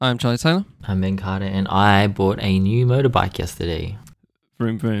I'm Charlie Taylor. I'm Ben Carter, and I bought a new motorbike yesterday.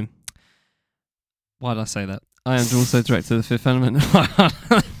 Vroom, vroom. Why did I say that? I am also director of The Fifth Element.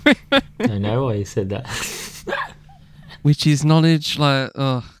 I know why you said that. Which is knowledge,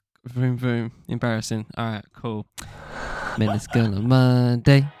 vroom, vroom. Embarrassing. Alright, cool. Met this girl on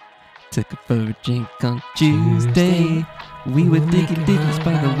Monday. Took her for a drink on Tuesday. We were digging digits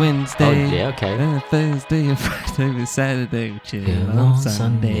by the Wednesday. Oh, yeah, okay. Then Thursday and Friday and Saturday. We chill on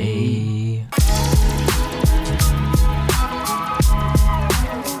Sunday.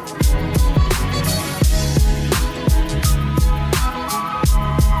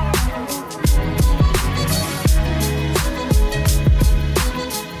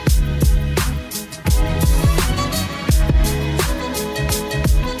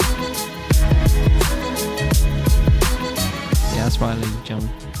 That's right, ladies and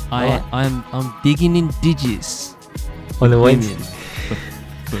gentlemen. I'm digging in digits On the Wednesday.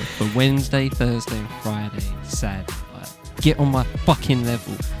 for Wednesday, Thursday, and Friday, Saturday. Get on my fucking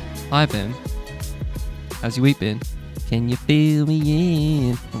level. Hi Ben. How's your week been? Can you feel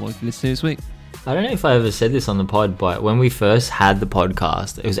me in? And what have you listened to this week? I don't know if I ever said this on the pod, but when we first had the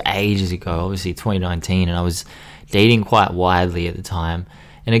podcast, it was ages ago, obviously 2019, and I was dating quite widely at the time.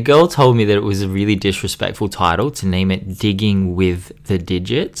 And a girl told me that it was a really disrespectful title to name it Digging with the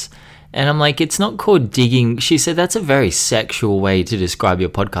Digits. And I'm like, it's not called digging. She said, that's a very sexual way to describe your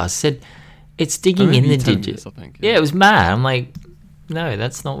podcast. I said, it's digging in the digits. Yeah, it was mad. I'm like, no,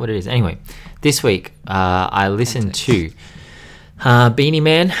 that's not what it is. Anyway, this week I listened to Beanie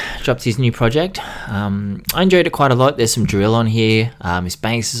Man dropped his new project. I enjoyed it quite a lot. There's some drill on here. Miss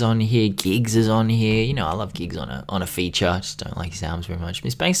Banks is on here. Gigs is on here. You know, I love Gigs on a feature. I just don't like his albums very much.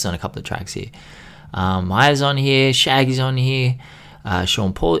 Miss Banks is on a couple of tracks here. Maya's on here. Shaggy's on here.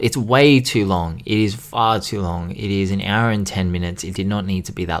 Sean Paul. It's way too long. It is far too long. It is an hour and 10 minutes. It did not need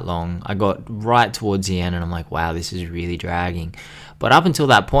to be that long. I got right towards the end and I'm like, wow, this is really dragging. But up until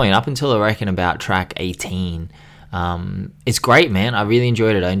that point, up until I reckon about track 18, it's great, man. I really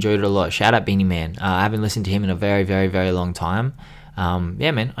enjoyed it. I enjoyed it a lot. Shout out Beanie Man. I haven't listened to him in a very, very, very long time. Yeah,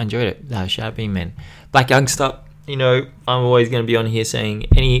 man, I enjoyed it. Shout out Beanie Man. Black Youngster, you know, I'm always going to be on here saying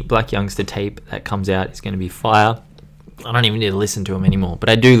any Black Youngster tape that comes out is going to be fire. I don't even need to listen to them anymore, but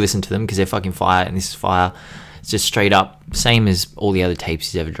I do listen to them because they're fucking fire, and this is fire. It's just straight up, same as all the other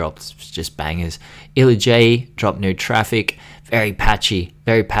tapes he's ever dropped. It's just bangers. Illa J dropped No Traffic. Very patchy,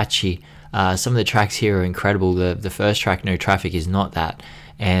 very patchy. Some of the tracks here are incredible. The first track, No Traffic, is not that.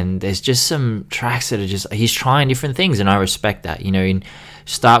 And there's just some tracks that are just, he's trying different things, and I respect that. You know, in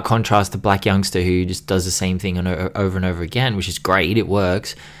stark contrast to Black Youngster, who just does the same thing over and over again, which is great, it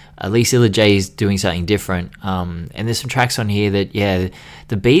works. At least Illa J is doing something different. And there's some tracks on here that, yeah,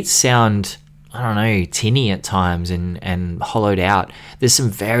 the beats sound, I don't know, tinny at times and hollowed out. There's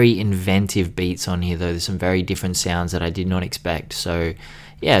some very inventive beats on here, though. There's some very different sounds that I did not expect. So,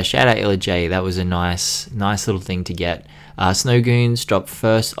 yeah, shout out Illa J. That was a nice little thing to get. Snow Goons dropped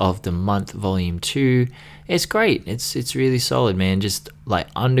first of the month, volume 2. It's great. It's really solid, man. Just like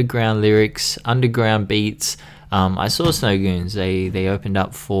underground lyrics, underground beats. I saw Snow Goons. They opened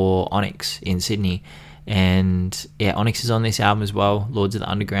up for Onyx in Sydney. And yeah, Onyx is on this album as well. Lords of the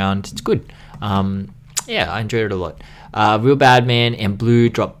Underground. It's good. Yeah, I enjoyed it a lot. Real Bad Man and Blue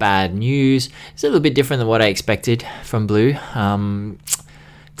dropped Bad News. It's a little bit different than what I expected from Blue.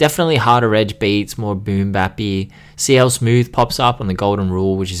 Definitely harder edge beats, more boom bappy. CL Smooth pops up on the Golden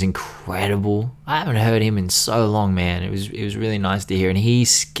Rule, which is incredible. I haven't heard him in so long, man. It was really nice to hear, and he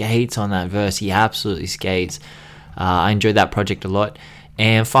skates on that verse. He absolutely skates. I enjoyed that project a lot.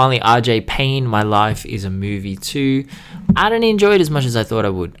 And finally, RJ Payne, My Life is a Movie Too. I didn't enjoy it as much as I thought I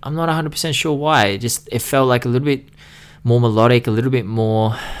would. I'm not 100% sure why. It felt like a little bit more melodic, a little bit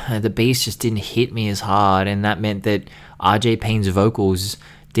more. The bass just didn't hit me as hard, and that meant that RJ Payne's vocals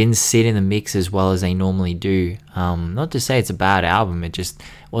didn't sit in the mix as well as they normally do. Not to say it's a bad album, it just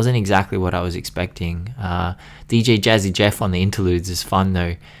wasn't exactly what I was expecting. DJ Jazzy Jeff on the interludes is fun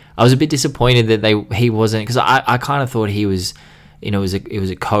though. I was a bit disappointed that he wasn't, because I kind of thought he was, you know, it was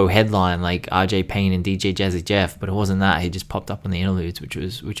a co-headline like RJ Payne and DJ Jazzy Jeff, but it wasn't that. He just popped up on the interludes,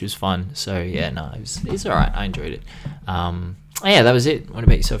 which was fun. So yeah, no, it's all right. I enjoyed it. Yeah, that was it. What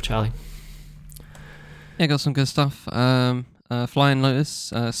about yourself, Charlie? Yeah, got some good stuff. Flying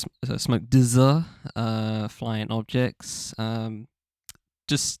Lotus, Smoke Dizzer, Flying Objects.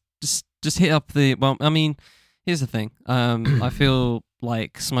 Just hit up the. Well, I mean, here's the thing. I feel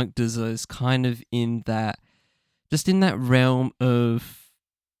like Smoke Dizzer is kind of in that realm of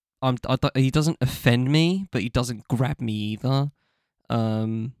he doesn't offend me, but he doesn't grab me either.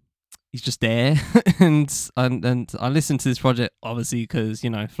 he's just there. and I listened to this project obviously because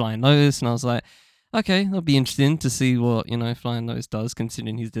Flying Lotus, and I was like, okay, that'll be interesting to see what Flying Lotus does,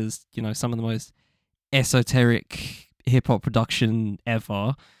 considering he does some of the most esoteric hip hop production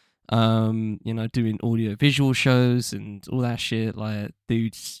ever. Doing audio visual shows and all that shit. Like,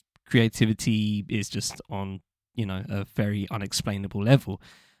 dude's creativity is just on a very unexplainable level.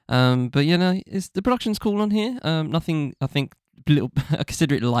 But it's the production's cool on here. Nothing, I think, little. I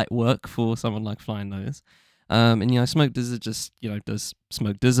consider it light work for someone like Flying Lotus. And Smoke Dizza just does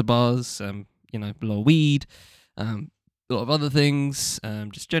Smoke Dizza bars. A lot of weed, a lot of other things.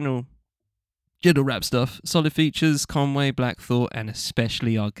 Just general rap stuff. Solid features, Conway, Black Thought, and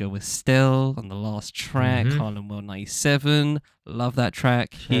especially our girl Estelle on the last track, Harlem World 97. Love that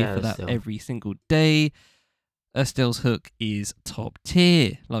track. Here for that every single day. Estelle's hook is top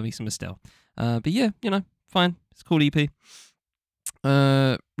tier. Love me some Estelle. But yeah, fine. It's a cool EP.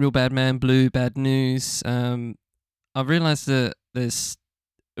 Real Bad Man, Blue, Bad News. I've realised that there's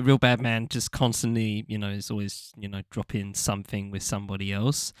a Real Bad Man just constantly, is always, dropping something with somebody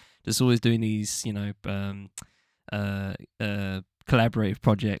else. Just always doing these, collaborative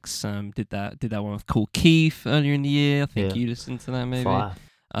projects. Did that one with Cool Keith earlier in the year. I think you listened to that maybe. Fire.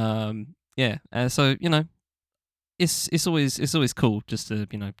 So it's always cool just to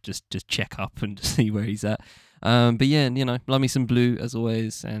just check up and just see where he's at. But yeah, love me some Blue as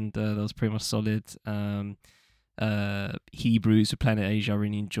always, and that was pretty much solid. Hebrews with Planet Asia I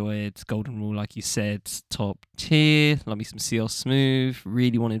really enjoyed. Golden Rule, like you said, top tier. Love me some CL Smooth.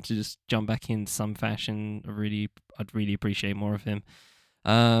 Really wanted to just jump back in some fashion. I'd really appreciate more of him.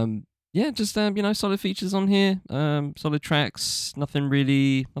 Just solid features on here. Solid tracks. Nothing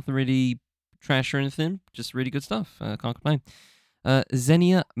really trash or anything. Just really good stuff. Can't complain.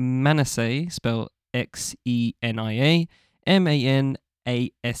 Xenia Manasseh, spelled Xenia Manseh.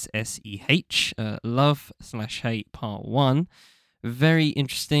 Love/Hate Part 1. Very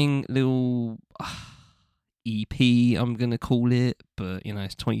interesting little EP, I'm going to call it. But,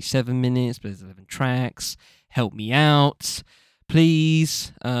 it's 27 minutes, but there's 11 tracks. Help me out,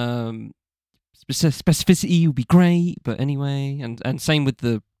 please. Specificity would be great. But anyway, and same with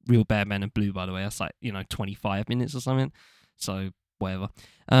the Real Bad Man and Blue, by the way. That's like, 25 minutes or something. So, whatever.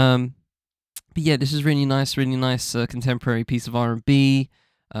 But yeah, this is really nice contemporary piece of R&B.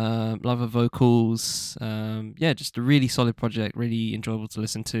 Love her vocals. Just a really solid project, really enjoyable to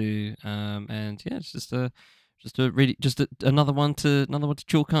listen to. And yeah, it's just another one to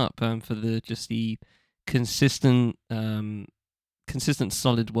chalk up for the consistent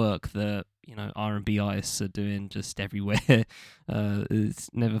solid work that R&B artists are doing just everywhere. It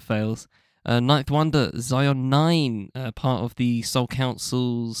never fails. Ninth Wonder, Zion 9, part of the Soul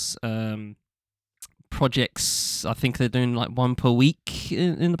Council's projects. I think they're doing like one per week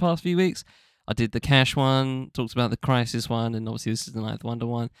in the past few weeks. I did the Cash one, talked about the Crisis one, and obviously this is the Ninth Wonder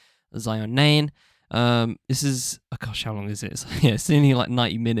one, Zion 9. This is, how long is it? It's only like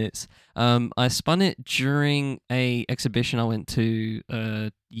 90 minutes. I spun it during a exhibition I went to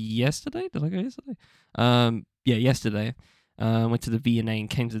yesterday. Did I go yesterday? Yesterday. Went to the V&A in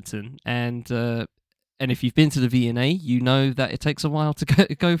Kensington, and if you've been to the V&A, you know that it takes a while to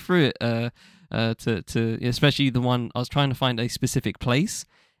go through it. To especially the one I was trying to find a specific place,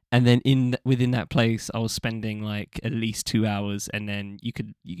 and then within that place I was spending like at least 2 hours, and then you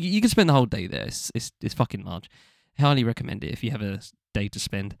could spend the whole day there. It's fucking large. Highly recommend it if you have a day to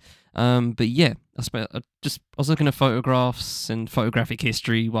spend. But yeah, I was looking at photographs and photographic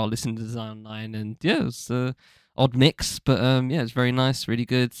history while listening to Zion 9, and yeah, it was odd mix, but it's very nice, really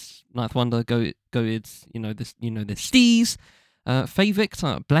good. Ninth Wonder, go it, the steez. Faye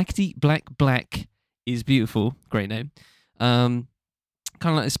Victor, Black is beautiful. Great name. Kind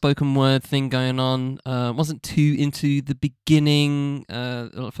of like a spoken word thing going on. Wasn't too into the beginning,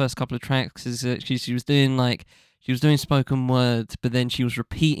 the first couple of tracks. She was doing spoken words, but then she was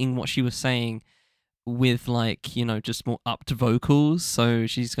repeating what she was saying with just more upped vocals. So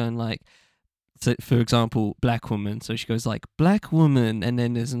she's going like, so for example, black woman. So she goes like black woman, and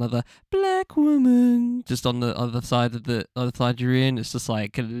then there's another black woman just on the other side you're in. It's just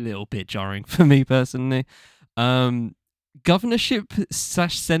like a little bit jarring for me personally. Governorship /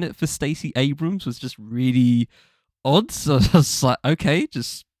 Senate for Stacey Abrams was just really odd. So I was like, okay,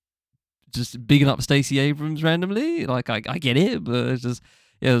 just bigging up Stacey Abrams randomly. Like I get it, but it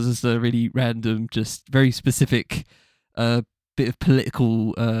was just a really random, just very specific bit of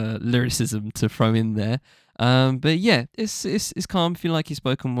political lyricism to throw in there. But yeah, it's calm. If you like your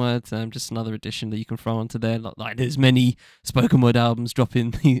spoken word, just another addition that you can throw onto there. Like there's many spoken word albums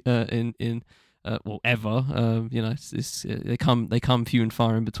dropping in well, ever. They come few and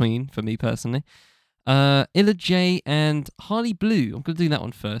far in between for me personally. Illa J and Harley Blue. I'm gonna do that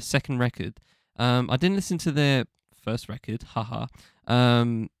one first. Second record. I didn't listen to their first record, haha.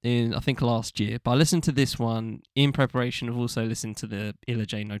 In I think last year, but I listened to this one in preparation of also listening to the Illa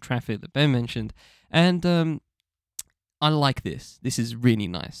J No Traffic that Ben mentioned, and I like this. This is really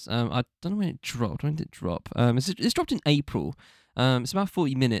nice. I don't know when it dropped. When did it drop? It's dropped in April. It's about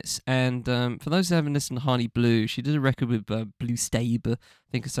 40 minutes. And for those who haven't listened to Harley Blue, she did a record with Blue Stabe, I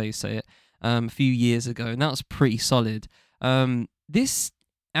think is how you say it, a few years ago, and that was pretty solid. This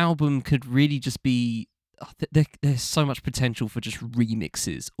album could really just be. There's so much potential for just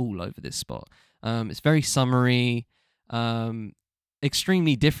remixes all over this spot. It's very summery,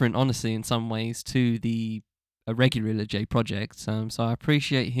 extremely different, honestly, in some ways to the a regular J project. So I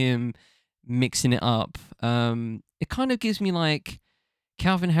appreciate him mixing it up. It kind of gives me like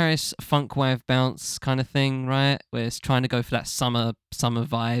Calvin Harris funk wave bounce kind of thing, right? Where it's trying to go for that summer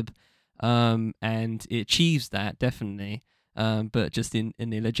vibe, and it achieves that definitely, but just in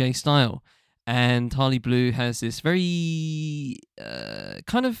Illa J style. And Harley Blue has this very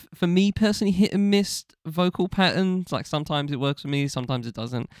kind of, for me personally, hit and miss vocal patterns. Like sometimes it works for me, sometimes it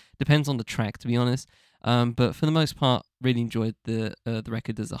doesn't. Depends on the track, to be honest. But for the most part, really enjoyed the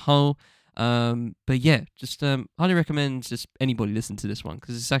record as a whole. But yeah, just highly recommend just anybody listen to this one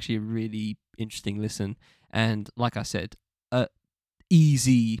because it's actually a really interesting listen. And like I said, a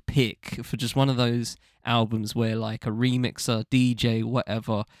easy pick for just one of those albums where like a remixer, DJ,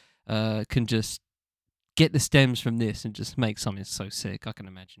 whatever, can just get the stems from this and just make something so sick. I can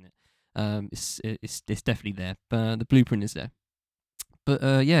imagine it. It's definitely there. But the blueprint is there.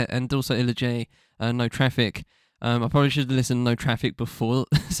 But yeah, and also Illa J, No Traffic. I probably should have listened to No Traffic before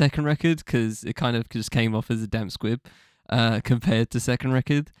the second record because it kind of just came off as a damp squib compared to second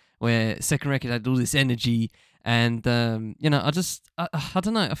record, where second record had all this energy and I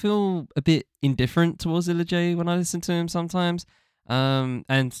don't know. I feel a bit indifferent towards Illa J when I listen to him sometimes, and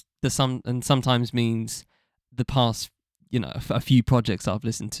sometimes means the past. A few projects I've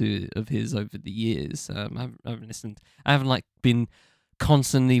listened to of his over the years. I haven't listened. I haven't been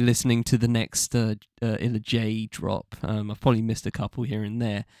constantly listening to the next Illa J drop. I've probably missed a couple here and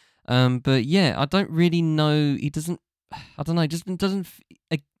there. But yeah, I don't really know. He doesn't. I don't know. Just doesn't.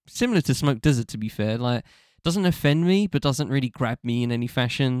 Similar to Smoke Desert, to be fair. Doesn't offend me, but doesn't really grab me in any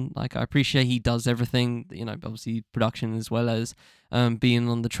fashion. I appreciate he does everything. Obviously production as well as being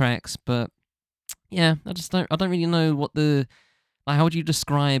on the tracks. But yeah, I don't really know what the. How would you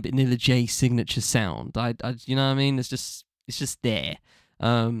describe an Illa J signature sound? You know what I mean? It's just there.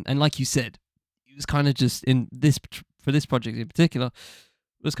 And like you said, it was kind of just for this project in particular,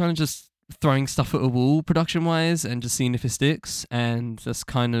 it was kind of just throwing stuff at a wall production wise and just seeing if it sticks. And that's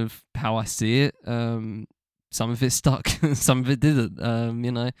kind of how I see it. Some of it stuck, some of it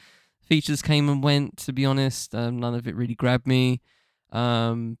didn't. Features came and went, to be honest. None of it really grabbed me.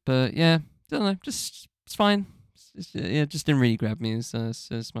 But yeah, don't know, just it's fine. Just didn't really grab me as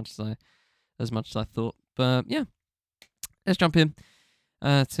much as I thought. But yeah, let's jump in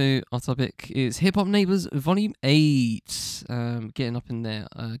to our topic. Is Hip Hop Neighbours Volume 8. Getting up in there,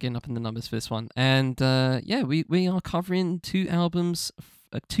 getting up in the numbers for this one. And we are covering two albums,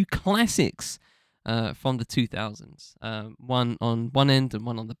 two classics from the 2000s. One on one end and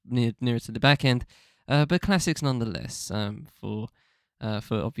one on the nearer to the back end. But classics nonetheless, for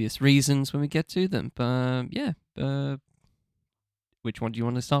obvious reasons when we get to them. But which one do you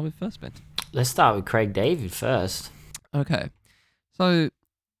want to start with first, Ben? Let's start with Craig David first. Okay. So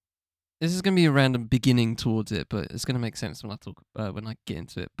this is going to be a random beginning towards it, but it's going to make sense when I get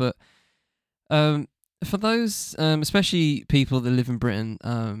into it. But for those, especially people that live in Britain,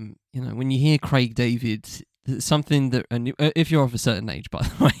 when you hear Craig David, something that, and if you're of a certain age, by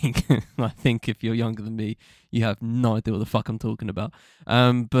the way, I think if you're younger than me, you have no idea what the fuck I'm talking about.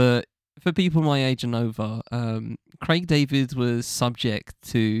 But for people my age and over, Craig David was subject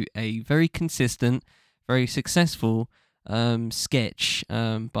to a very consistent, very successful sketch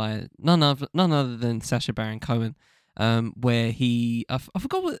by none other than Sacha Baron Cohen, where he I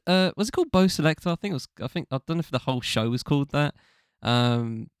forgot what was it called, Bo Selector? I don't know if the whole show was called that.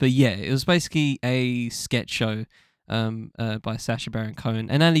 But yeah, it was basically a sketch show by Sacha Baron Cohen,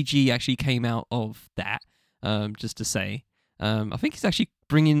 and Ali G actually came out of that. Just to say, I think he's actually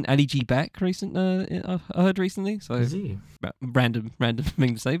bringing Ali G back I heard recently. So Is he? Random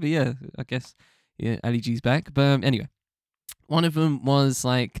thing to say, but yeah, I guess Ali G's back. But anyway, one of them was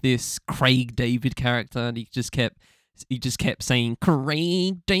like this Craig David character, and he just kept saying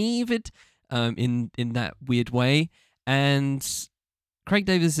Craig David in that weird way, and Craig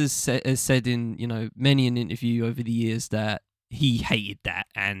Davis has said in many an interview over the years that he hated that,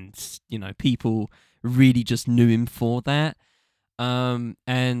 and people really just knew him for that,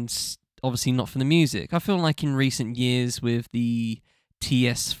 and obviously not for the music. I feel like in recent years with the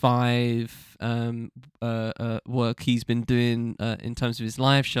TS5 work he's been doing in terms of his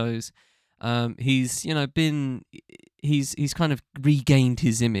live shows, he's been he's kind of regained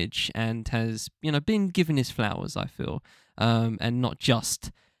his image and has been given his flowers, I feel, and not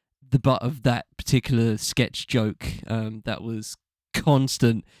just the butt of that particular sketch joke that was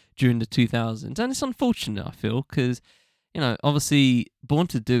constant during the 2000s. And it's unfortunate, I feel, because obviously Born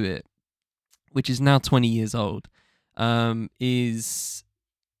to Do It, which is now 20 years old, is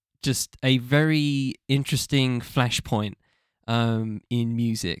just a very interesting flashpoint in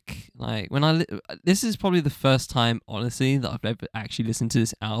music. Like this is probably the first time, honestly, that I've ever actually listened to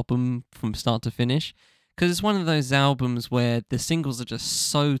this album from start to finish, because it's one of those albums where the singles are just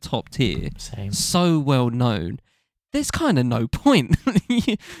so top tier, Same. so well known. There's kind of no point.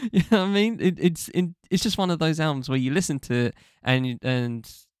 You know what I mean? It's just one of those albums where you listen to it and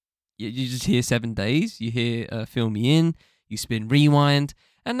you just hear 7 Days, you hear Fill Me In, you spin rewind,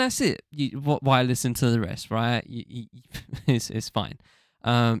 and that's it. Why listen to the rest, right? It's fine.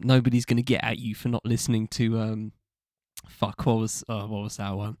 Nobody's gonna get at you for not listening to fuck. What was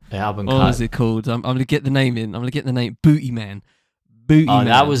that one? The album what cut. was it called? I'm gonna get the name in. I'm gonna get the name. Booty Man. Booty Man.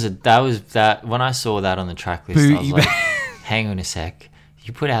 That was that. When I saw that on the track list, I was like, hang on a sec.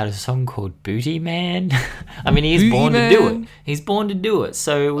 You put out a song called Booty Man. I mean, he's born to do it. He's born to do it.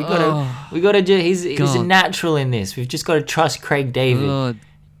 So we gotta do. He's a natural in this. We've just got to trust Craig David.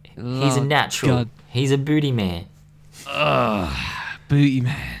 He's a natural. God. He's a booty man. Booty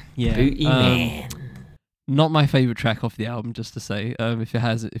Man. Yeah. Booty Man. Not my favorite track off the album, just to say.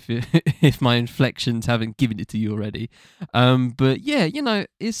 If my inflections haven't given it to you already. But yeah,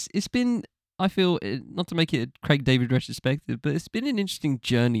 it's been. I feel, not to make it a Craig David retrospective, but it's been an interesting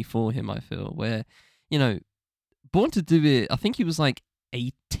journey for him, I feel, where, Born to Do It, I think he was like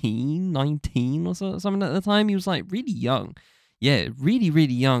 18, 19 or something at the time. He was like really young. Yeah, really,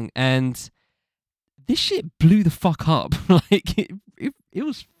 really young. And this shit blew the fuck up. Like, it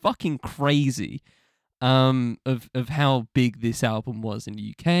was fucking crazy. Of how big this album was in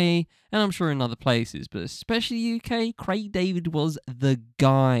the UK, and I'm sure in other places, but especially UK, Craig David was the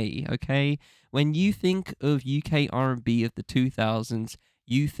guy, okay? When you think of UK R&B of the 2000s,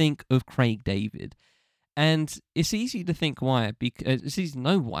 you think of Craig David. And it's easy to think why, it's easy to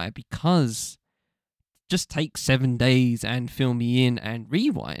know why, because just take 7 Days and Fill Me In and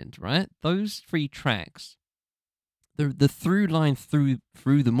Rewind, right? Those 3 tracks, the through line through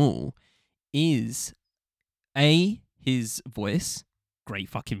them all is A, his voice, great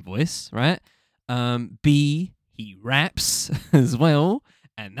fucking voice, right? B, he raps as well,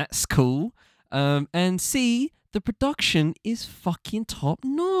 and that's cool. And C, the production is fucking top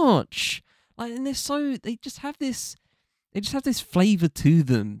notch. Like, and they just have this flavor to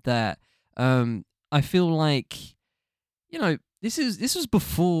them that I feel like, this was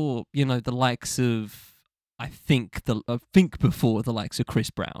before, the likes of, I think before the likes of Chris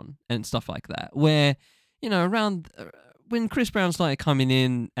Brown and stuff like that, where, around when Chris Brown started coming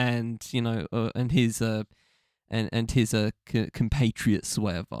in, and and his compatriots,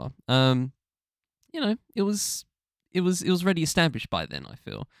 whatever, it was already established by then, I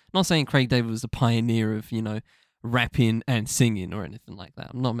feel. Not saying Craig David was the pioneer of rapping and singing or anything like that.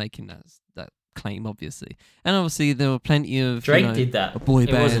 I'm not making that claim, obviously. And obviously there were plenty of Drake did that. Boy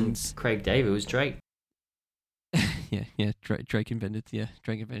bands. It wasn't Craig David. It was Drake. yeah. Drake invented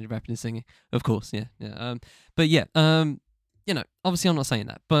rapping and singing, of course. Yeah. But yeah, obviously I'm not saying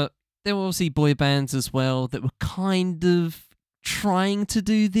that, but there were obviously boy bands as well that were kind of trying to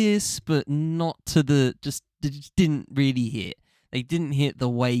do this, but not to they just didn't really hit. They didn't hit the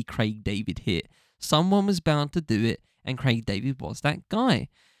way Craig David hit. Someone was bound to do it, and Craig David was that guy.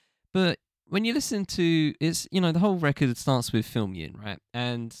 But when you listen to it's, the whole record starts with Fill Me In, right?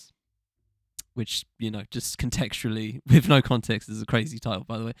 And which, just contextually, with no context, is a crazy title,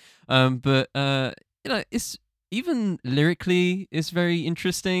 by the way. But it's even lyrically, it's very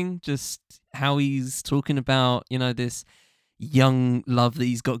interesting. Just how he's talking about, this young love that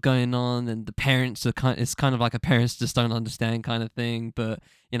he's got going on, and the parents are it's kind of like a parents just don't understand kind of thing. But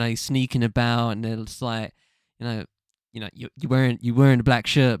he's sneaking about, and it's like, you wearing a black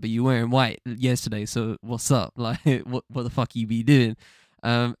shirt, but you wearing white yesterday. So what's up? Like, what the fuck you be doing?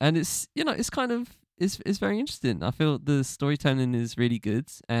 And it's it's kind of it's very interesting. I feel the storytelling is really good,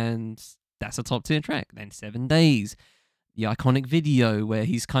 and that's a top tier track. Then 7 Days, iconic video where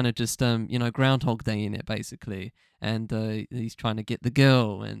he's kind of just Groundhog Day in it basically, and he's trying to get the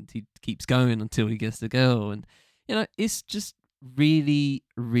girl, and he keeps going until he gets the girl, and it's just really,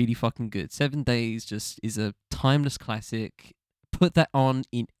 really fucking good. 7 Days just is a timeless classic. Put that on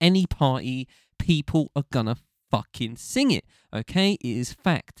in any party, people are gonna fucking sing it. Okay, it is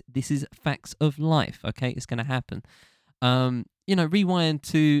fact. This is facts of life. Okay, it's gonna happen. Rewind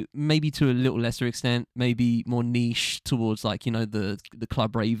to maybe to a little lesser extent, maybe more niche towards like the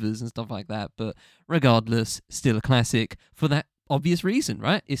club ravers and stuff like that. But regardless, still a classic for that obvious reason,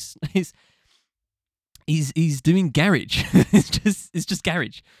 right? He's doing garage. it's just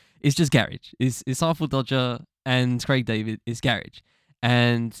garage. It's just garage. It's Artful Dodger and Craig David is garage,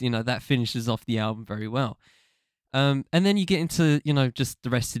 and that finishes off the album very well. And then you get into just the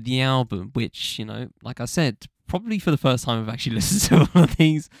rest of the album, which like I said, probably for the first time I've actually listened to all of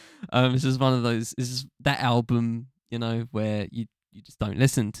these. It's just one of those. This is that album, where you just don't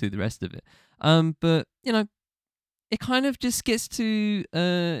listen to the rest of it. But it kind of just gets to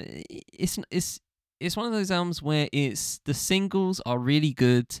it's one of those albums where the singles are really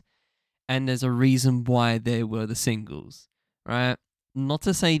good, and there's a reason why they were the singles, right? Not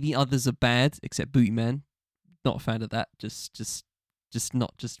to say the others are bad, except Booty Man. Not a fan of that. Just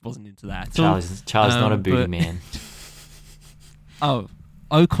wasn't into that at all. Charles not a booty man. Au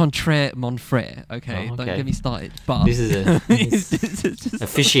contraire, mon frère. Okay, Oh, okay. Don't get me started. But This is a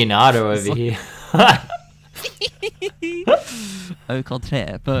aficionado over here. Au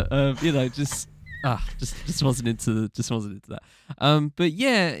contraire, but just wasn't into that. But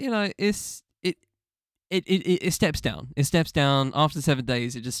yeah, it steps down. It steps down after 7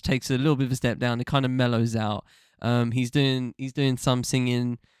 days. It just takes a little bit of a step down. It kind of mellows out. He's doing some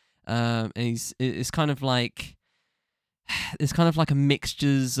singing, and it's kind of like a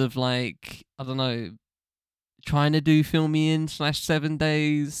mixtures of like, I don't know, trying to do Fill Me In / 7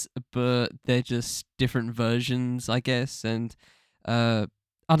 Days, but they're just different versions, I guess. And I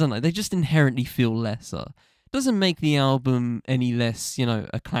don't know, they just inherently feel lesser. Doesn't make the album any less,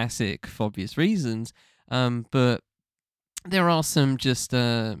 a classic for obvious reasons. But there are some just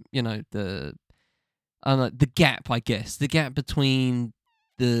the gap, I guess, the gap between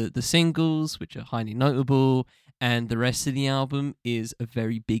the singles, which are highly notable, and the rest of the album is a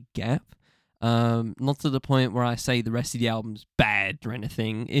very big gap. Not to the point where I say the rest of the album's bad or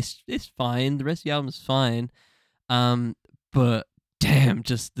anything. It's fine. The rest of the album's fine. But damn,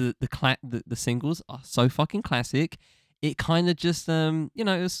 just the singles are so fucking classic. It kind of just it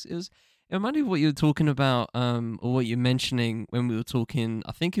reminded me of what you were talking about, or what you're mentioning when we were talking.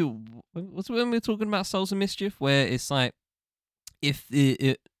 I think it was when we were talking about Souls of Mischief, where it's like if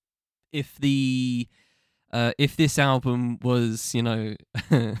this album was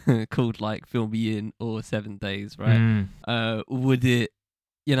called like Fill Me In or 7 Days, right? Would it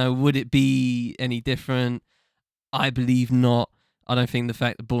be any different? I believe not. I don't think the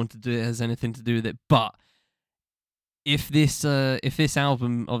fact that Born to Do It has anything to do with it. But if this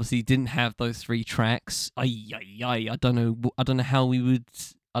album obviously didn't have those 3 tracks, I don't know how we would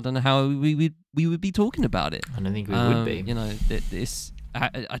be talking about it. I don't think we would be.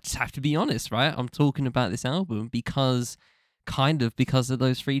 I just have to be honest, right? I'm talking about this album because of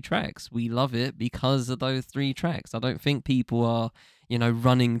those 3 tracks. We love it because of those 3 tracks. I don't think people are,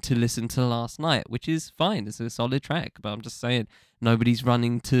 running to listen to Last Night, which is fine. It's a solid track, but I'm just saying nobody's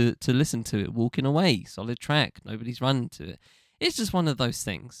running to listen to it. Walking Away, solid track. Nobody's running to it. It's just one of those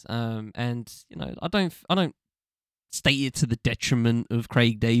things. And I don't state it to the detriment of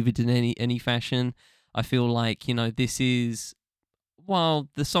Craig David in any fashion. I feel like this is, while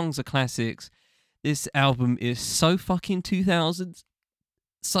the songs are classics, this album is so fucking 2000s,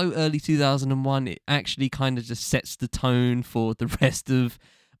 so early 2001. It actually kind of just sets the tone for the rest of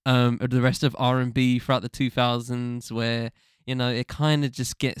R&B throughout the 2000s, where it kind of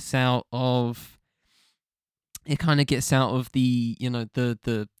just gets out of the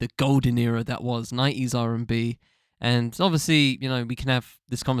the golden era that was 90s R&B. And obviously, we can have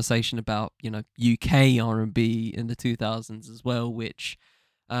this conversation about, UK R&B in the 2000s as well, which,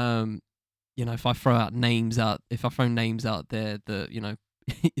 if I throw names out there that,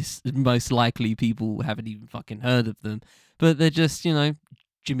 it's most likely people haven't even fucking heard of them. But they're just,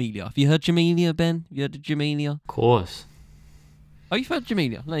 Jamelia. Have you heard Jamelia, Ben? Have you heard of Jamelia? Of course. Oh, you've heard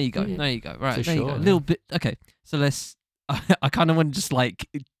Jamelia? There you go. Yeah. There you go. Right, For there you sure, go. A yeah. little bit. Okay, so let's... I kind of want to just, like,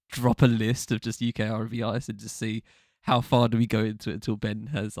 drop a list of just UK R&B artists and just see how far do we go into it until Ben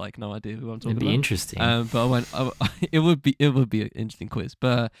has, like, no idea who I'm talking It'd be about. interesting. But it would be an interesting quiz.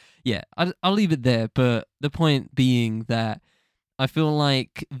 But, yeah, I'll leave it there. But the point being that I feel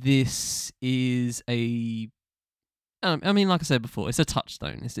like this is a I mean, like I said before, it's a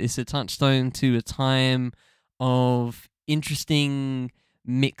touchstone. It's a touchstone to a time of interesting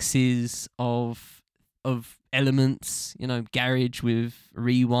mixes of elements. You know, garage with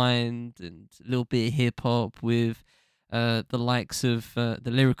rewind and a little bit of hip hop with the likes of the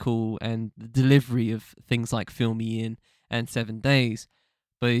lyrical and the delivery of things like "Fill Me In" and "7 Days."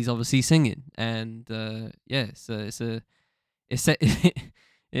 But he's obviously singing, and it set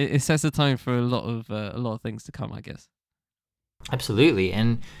it sets the tone for a lot of things to come, I guess. Absolutely.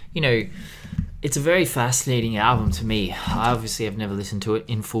 And, you know, it's a very fascinating album to me. I obviously have never listened to it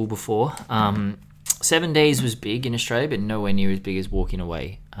in full before. 7 Days was big in Australia, but nowhere near as big as Walking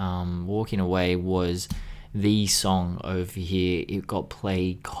Away. Walking Away was the song over here. It got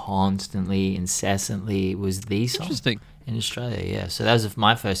played constantly, incessantly. It was the song. Interesting. In Australia, yeah. So that was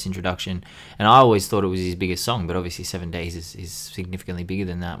my first introduction. And I always thought it was his biggest song, but obviously 7 Days is significantly bigger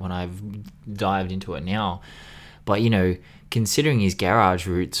than that when I've dived into it now. But, you know, considering his garage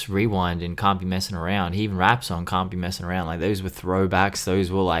roots, Rewind and Can't Be Messing Around, he even raps on Can't Be Messing Around. Like, those were throwbacks. Those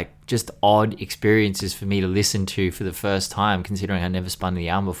were, like, just odd experiences for me to listen to for the first time, considering I never spun the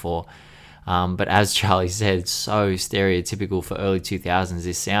album before. But as Charlie said, so stereotypical for early 2000s,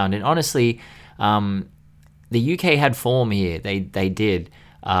 this sound. And honestly, the UK had form here. They did.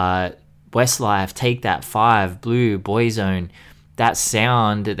 Westlife, Take That, Five, Blue, Boyzone, that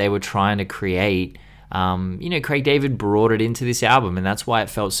sound that they were trying to create. You know, Craig David brought it into this album, and that's why it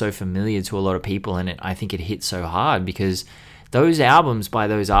felt so familiar to a lot of people, and I think it hit so hard because those albums by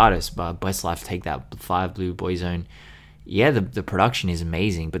those artists, by Westlife, Take That, Five, Blue, Boyzone, yeah, the production is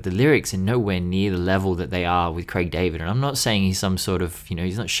amazing, but the lyrics are nowhere near the level that they are with Craig David. And I'm not saying he's some sort of, you know,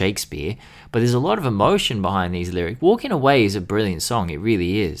 he's not Shakespeare, but there's a lot of emotion behind these lyrics. Walking Away is a brilliant song. It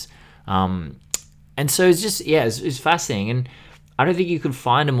really is. And so it's just, yeah, it's fascinating. And I don't think you could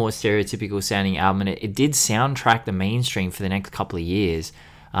find a more stereotypical sounding album. And it did soundtrack the mainstream for the next couple of years.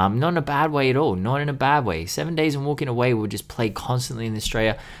 Not in a bad way at all. Not in a bad way. 7 Days and Walking Away were just played constantly in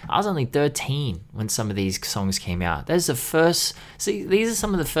Australia. I was only 13 when some of these songs came out. These are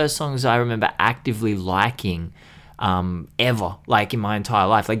some of the first songs I remember actively liking ever, like in my entire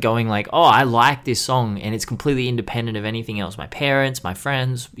life. Like going like, oh, I like this song and it's completely independent of anything else. My parents, my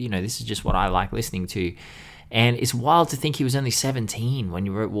friends, you know, this is just what I like listening to. And it's wild to think he was only 17 when he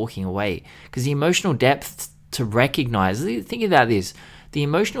wrote Walking Away, because the emotional depth to recognize, think about this, the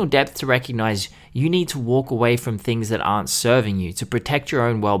emotional depth to recognize you need to walk away from things that aren't serving you to protect your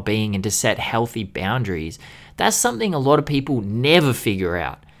own well-being and to set healthy boundaries. That's something a lot of people never figure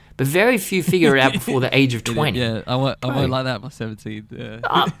out, but very few figure it out before the age of 20. Yeah, I won't like that by 17.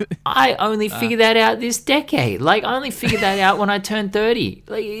 Yeah. I only figured that out this decade. Like, I only figured that out when I turned 30.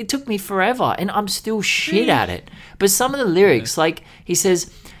 Like, it took me forever, and I'm still shit at it. But some of the lyrics, like, he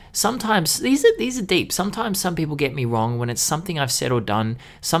says, sometimes, these are deep. Sometimes some people get me wrong when it's something I've said or done.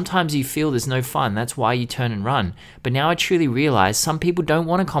 Sometimes you feel there's no fun. That's why you turn and run. But now I truly realize some people don't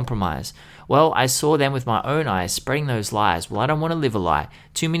want to compromise. Well, I saw them with my own eyes, spreading those lies. Well, I don't want to live a lie.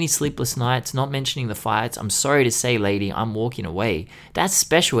 Too many sleepless nights, not mentioning the fights. I'm sorry to say, lady, I'm walking away. That's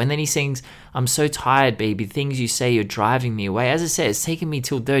special. And then he sings, I'm so tired, baby. Things you say, you're driving me away. As I said, it's taken me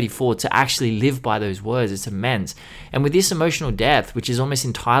till 34 to actually live by those words. It's immense. And with this emotional depth, which is almost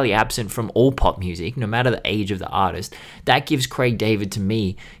entirely absent from all pop music, no matter the age of the artist, that gives Craig David, to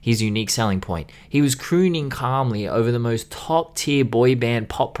me, his unique selling point. He was crooning calmly over the most top-tier boy band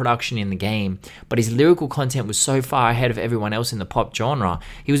pop production in the game, but his lyrical content was so far ahead of everyone else in the pop genre,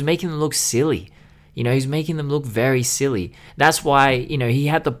 he was making them look silly. You know, he's making them look very silly. That's why, you know, he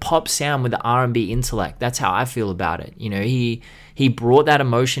had the pop sound with the R&B intellect. That's how I feel about it. You know, he brought that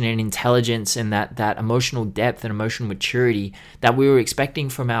emotion and intelligence and that emotional depth and emotional maturity that we were expecting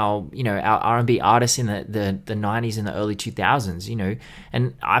from our, you know, our R&B artists in the 90s and the early 2000s, you know.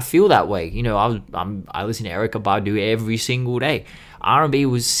 And I feel that way. You know, I listen to Erykah Badu every single day. R&B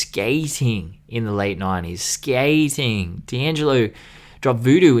was skating in the late 90s. Skating. D'Angelo dropped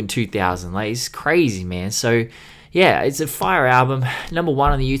Voodoo in 2000. Like, it's crazy, man. So yeah, it's a fire album. Number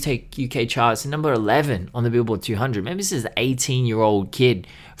 1 on the UK charts and number 11 on the Billboard 200. Remember, this is an 18-year-old kid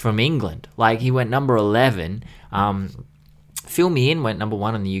from England. Like, he went number 11. Fill Me In went number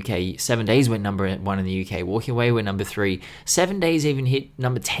 1 in the UK. 7 Days went number 1 in the UK. Walking Away went number 3. 7 Days even hit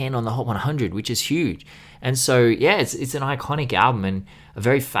number 10 on the Hot 100, which is huge. And so, yeah, it's an iconic album and a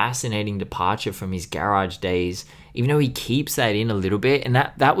very fascinating departure from his garage days, even though he keeps that in a little bit. And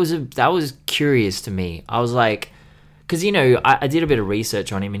that was curious to me. I was like, because, you know, I did a bit of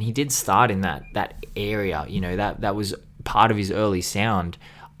research on him, and he did start in that area, you know, that was part of his early sound.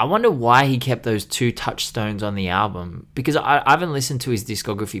 I wonder why he kept those two touchstones on the album, because I haven't listened to his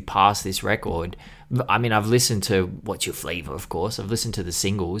discography past this record. I mean, I've listened to What's Your Flavor, of course. I've listened to the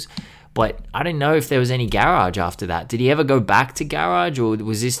singles, but I didn't know if there was any garage after that. Did he ever go back to garage, or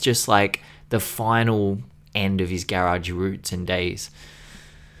was this just like the final end of his garage roots and days?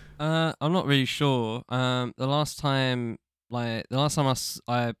 I'm not really sure. The last time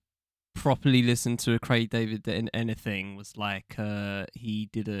I properly listened to a Craig David in anything was like he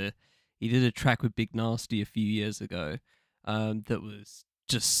did a track with Big Nasty a few years ago, that was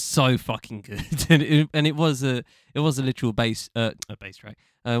just so fucking good, and it was a literal a bass track.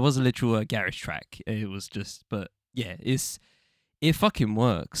 It was a literal garage track. It was just, but yeah, it fucking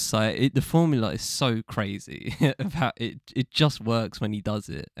works. Like the formula is so crazy of how it just works when he does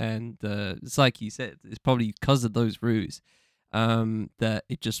it, and it's like you said, it's probably because of those roots, that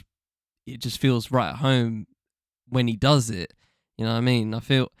it just feels right at home when he does it. You know what I mean? I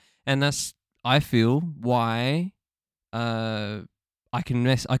feel why I can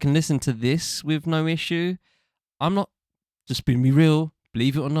listen to this with no issue. I'm not, just being me real,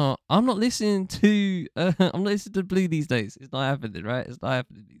 believe it or not, I'm not listening to Blue these days. It's not happening, right? It's not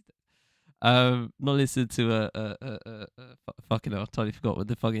happening these days. Not listening to fucking hell, I totally forgot what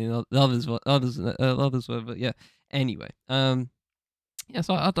the fucking others were, but yeah. Anyway, yeah,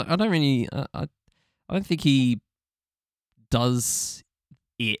 so I don't really, I don't think he does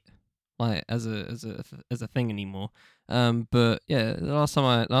it like as a thing anymore. But yeah, the last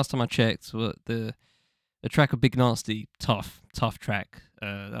time I checked, what the track of Big Nasty, tough track.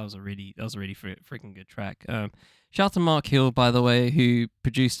 That was a really freaking good track. Shout out to Mark Hill, by the way, who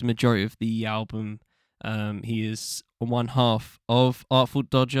produced the majority of the album. He is one half of Artful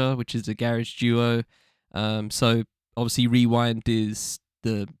Dodger, which is a garage duo. So obviously Rewind is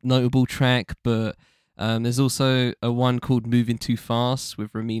the notable track, but there's also a one called Moving Too Fast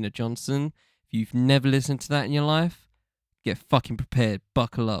with Ramina Johnson. If you've never listened to that in your life, get fucking prepared,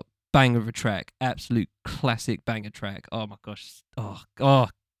 buckle up. Banger of a track, absolute classic banger track. Oh my gosh, I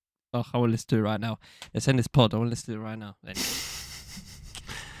want to listen to it right now. Let's end this pod. I want to listen to it right now. Anyway.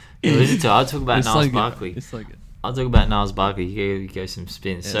 Yeah, listen to it. I'll talk about Niles so Barkley. It's so good. I'll talk about Niles Barkley. You go some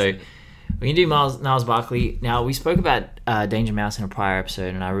spins. Yeah, so we can do Niles Barkley. Now, we spoke about Danger Mouse in a prior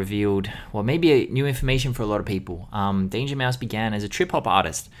episode, and I revealed, well, maybe new information for a lot of people. Danger Mouse began as a trip-hop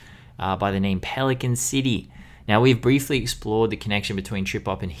artist by the name Pelican City. Now, we've briefly explored the connection between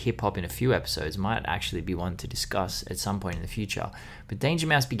trip-hop and hip-hop in a few episodes. Might actually be one to discuss at some point in the future. But Danger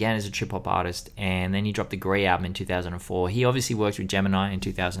Mouse began as a trip-hop artist, and then he dropped the Grey album in 2004. He obviously worked with Gemini in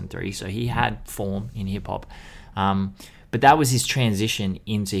 2003, so he had form in hip-hop. But that was his transition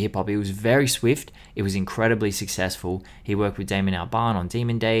into hip-hop. It was very swift. It was incredibly successful. He worked with Damon Albarn on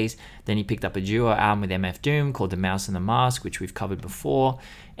Demon Days. Then he picked up a duo album with MF Doom called The Mouse and the Mask, which we've covered before.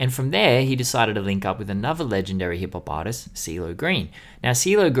 And from there, he decided to link up with another legendary hip-hop artist, CeeLo Green. Now,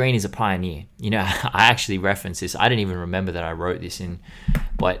 CeeLo Green is a pioneer. You know, I actually referenced this. I didn't even remember that I wrote this in,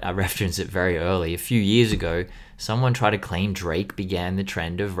 but I referenced it very early. A few years ago, someone tried to claim Drake began the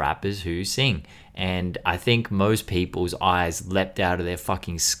trend of rappers who sing. And I think most people's eyes leapt out of their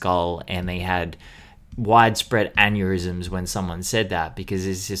fucking skull, and they had widespread aneurysms when someone said that, because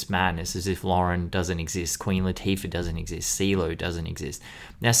it's just madness, as if Lauren doesn't exist, Queen Latifah doesn't exist, CeeLo doesn't exist.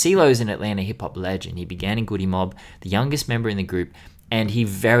 Now, CeeLo is an Atlanta hip-hop legend. He began in Goody Mob, the youngest member in the group, and he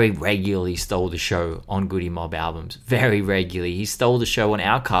very regularly stole the show on Goody Mob albums. Very regularly. He stole the show on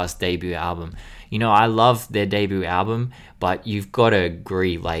Outkast's debut album. You know, I love their debut album, but you've got to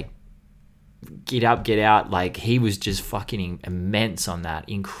agree, like, Get Up, Get Out, like, he was just fucking immense on that.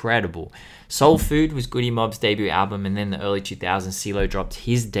 Incredible. Soul Food was Goody Mob's debut album, and then in the early 2000s, CeeLo dropped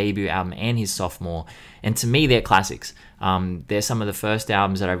his debut album and his sophomore. And to me, they're classics. They're some of the first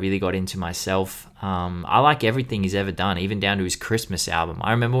albums that I really got into myself. I like everything he's ever done, even down to his Christmas album.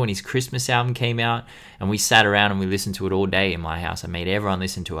 I remember when his Christmas album came out, and we sat around and we listened to it all day in my house. I made everyone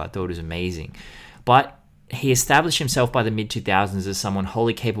listen to it. I thought it was amazing. But he established himself by the mid-2000s as someone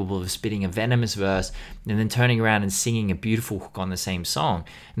wholly capable of spitting a venomous verse and then turning around and singing a beautiful hook on the same song.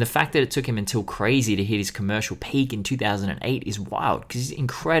 And the fact that it took him until Crazy to hit his commercial peak in 2008 is wild, because he's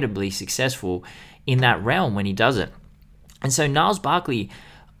incredibly successful in that realm when he does it. And so Niles Barkley,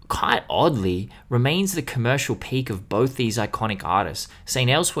 quite oddly, remains the commercial peak of both these iconic artists. St.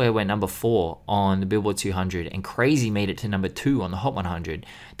 Elsewhere went number 4 on the Billboard 200, and Crazy made it to number 2 on the Hot 100.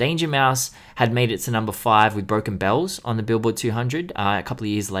 Danger Mouse had made it to number 5 with Broken Bells on the Billboard 200 a couple of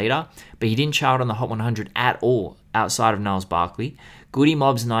years later, but he didn't chart on the Hot 100 at all outside of Niles Barkley. Goody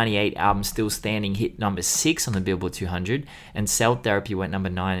Mob's 98 album, Still Standing, hit number 6 on the Billboard 200, and Cell Therapy went number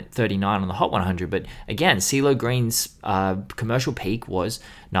 39 on the Hot 100. But again, CeeLo Green's commercial peak was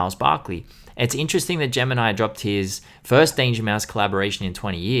Gnarls Barkley. It's interesting that Gemini dropped his first Danger Mouse collaboration in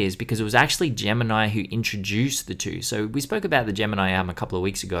 20 years because it was actually Gemini who introduced the two. So we spoke about the Gemini album a couple of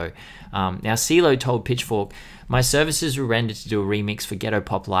weeks ago. Now, CeeLo told Pitchfork, "My services were rendered to do a remix for Ghetto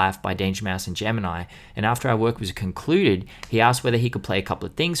Pop Life by Danger Mouse and Gemini, and after our work was concluded, he asked whether he could play a couple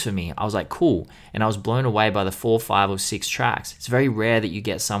of things for me. I was like, cool, and I was blown away by the 4, 5, or 6 tracks. It's very rare that you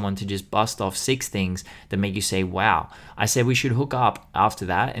get someone to just bust off 6 things that make you say, wow. I said we should hook up after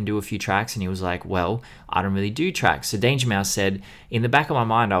that and do a few tracks, and he was like, well, I don't really do tracks." So Danger Mouse said, "In the back of my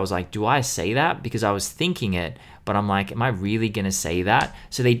mind, I was like, do I say that? Because I was thinking it, but I'm like, am I really going to say that?"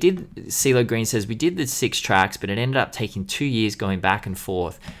 So they did, CeeLo Green says, "We did the 6 tracks, but it ended up taking 2 years going back and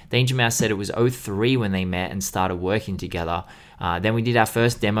forth." Danger Mouse said it was 2003 when they met and started working together. Then we did our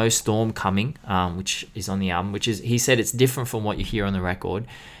first demo, Storm Coming, which is on the album, which is, he said it's different from what you hear on the record.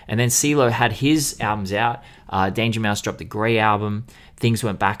 And then CeeLo had his albums out. Danger Mouse dropped the Grey album. Things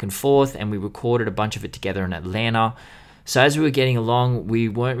went back and forth, and we recorded a bunch of it together in Atlanta. So as we were getting along, we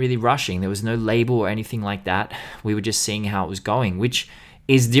weren't really rushing. There was no label or anything like that. We were just seeing how it was going, which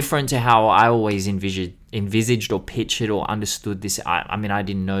is different to how I always envisaged or pitched it or understood this. I mean, I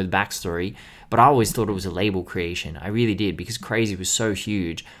didn't know the backstory, but I always thought it was a label creation. I really did, because Crazy was so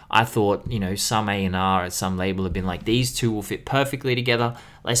huge. I thought, some A&R at some label had been like, these two will fit perfectly together.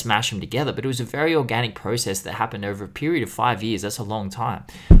 Let's mash them together. But it was a very organic process that happened over a period of 5 years. That's a long time.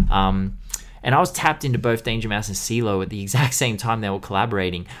 And I was tapped into both Danger Mouse and CeeLo at the exact same time they were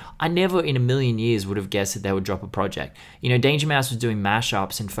collaborating. I never in a million years would have guessed that they would drop a project. Danger Mouse was doing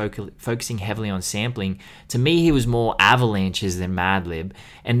mashups and focusing heavily on sampling. To me, he was more Avalanches than Madlib.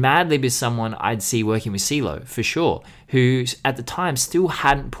 And Madlib is someone I'd see working with CeeLo, for sure, who at the time still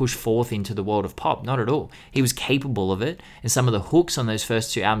hadn't pushed forth into the world of pop, not at all. He was capable of it, and some of the hooks on those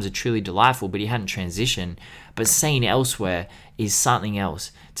first 2 albums are truly delightful, but he hadn't transitioned. But Sane Elsewhere is something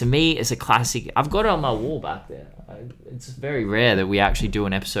else. To me, it's a classic. I've got it on my wall back there. It's very rare that we actually do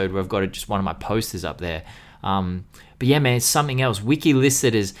an episode where I've got just one of my posters up there. But yeah, man, it's something else. Wiki lists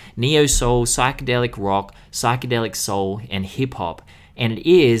it as neo soul, psychedelic rock, psychedelic soul, and hip hop. And it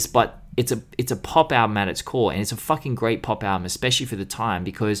is, but it's a pop album at its core, and it's a fucking great pop album, especially for the time,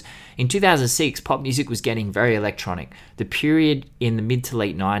 because in 2006, pop music was getting very electronic. The period in the mid to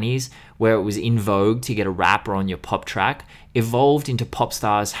late 90s where it was in vogue to get a rapper on your pop track evolved into pop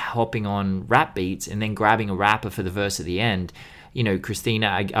stars hopping on rap beats and then grabbing a rapper for the verse at the end.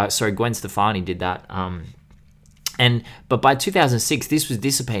 Gwen Stefani did that. But by 2006, this was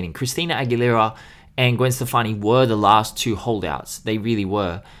dissipating. Christina Aguilera and Gwen Stefani were the last 2 holdouts. They really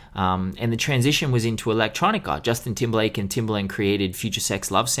were. And the transition was into electronica. Justin Timberlake and Timbaland created Future Sex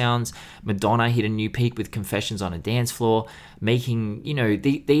Love Sounds. Madonna hit a new peak with Confessions on a Dance Floor, making,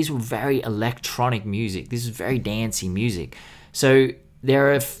 these were very electronic music. This is very dancey music. So there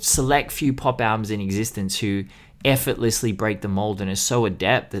are a select few pop albums in existence who effortlessly break the mold and are so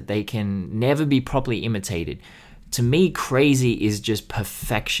adept that they can never be properly imitated. To me, Crazy is just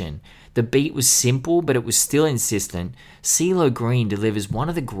perfection. The beat was simple, but it was still insistent. CeeLo Green delivers one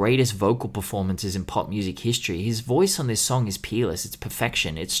of the greatest vocal performances in pop music history. His voice on this song is peerless. It's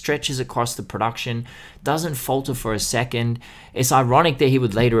perfection. It stretches across the production, doesn't falter for a second. It's ironic that he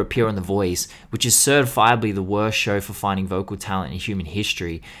would later appear on The Voice, which is certifiably the worst show for finding vocal talent in human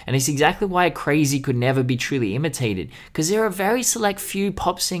history. And it's exactly why Crazy could never be truly imitated, because there are very select few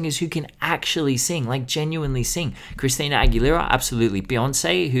pop singers who can actually sing, like genuinely sing. Christina Aguilera, absolutely.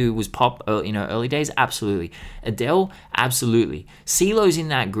 Beyonce, who was pop, early days, absolutely. Adele, absolutely. CeeLo's in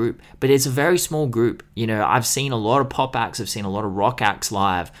that group, but it's a very small group. I've seen a lot of pop acts, I've seen a lot of rock acts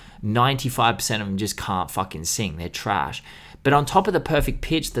live. 95% of them just can't fucking sing. They're trash. But on top of the perfect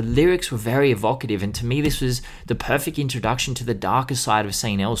pitch, the lyrics were very evocative, and to me this was the perfect introduction to the darker side of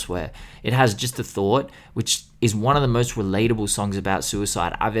Sane Elsewhere. It has Just a Thought, which is one of the most relatable songs about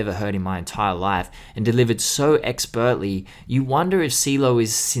suicide I've ever heard in my entire life, and delivered so expertly, you wonder if CeeLo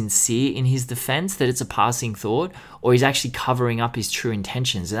is sincere in his defense that it's a passing thought, or he's actually covering up his true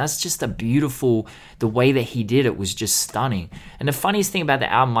intentions. And that's just the way that he did it was just stunning. And the funniest thing about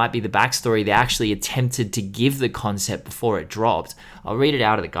the album might be the backstory. They actually attempted to give the concept before it dropped. I'll read it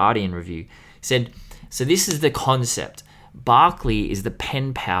out of the Guardian review. It said, "So this is the concept. Barkley is the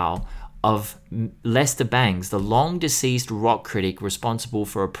pen pal of Lester Bangs, the long-deceased rock critic responsible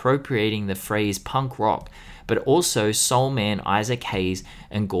for appropriating the phrase punk rock, but also soul man Isaac Hayes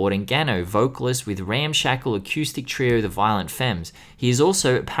and Gordon Gano, vocalist with ramshackle acoustic trio The Violent Femmes. He is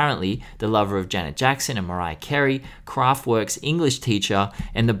also apparently the lover of Janet Jackson and Mariah Carey, Kraftwerk's English teacher,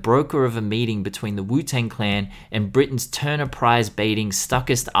 and the broker of a meeting between the Wu-Tang Clan and Britain's Turner Prize baiting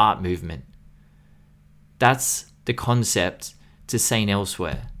Stuckist art movement. That's the concept to St.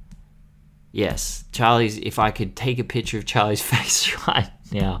 Elsewhere. Yes, Charlie's, if I could take a picture of Charlie's face right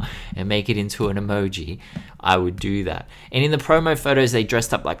now and make it into an emoji, I would do that. And in the promo photos, they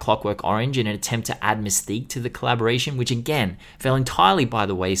dressed up like Clockwork Orange in an attempt to add mystique to the collaboration, which again fell entirely by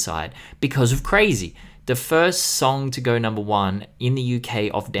the wayside because of Crazy. The first song to go number one in the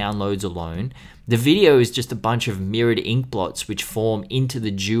UK off downloads alone. The video is just a bunch of mirrored ink blots which form into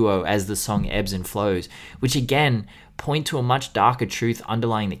the duo as the song ebbs and flows, which again point to a much darker truth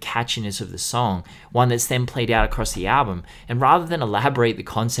underlying the catchiness of the song, one that's then played out across the album. And rather than elaborate the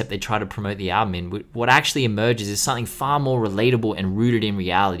concept they try to promote the album in, what actually emerges is something far more relatable and rooted in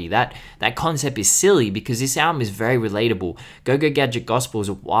reality. That concept is silly because this album is very relatable. Go Go Gadget Gospel is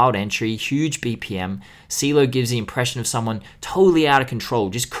a wild entry, huge BPM. CeeLo gives the impression of someone totally out of control,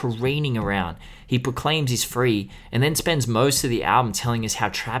 just careening around. He proclaims he's free and then spends most of the album telling us how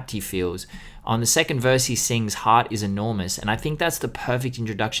trapped he feels. On the second verse, he sings "Heart is enormous," and I think that's the perfect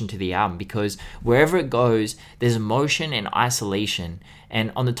introduction to the album because wherever it goes, there's emotion and isolation.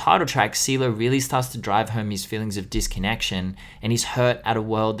 And on the title track, CeeLo really starts to drive home his feelings of disconnection and he's hurt at a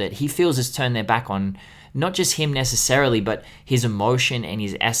world that he feels has turned their back on, not just him necessarily, but his emotion and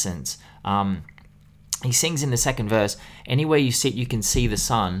his essence. He sings in the second verse, "Anywhere you sit, you can see the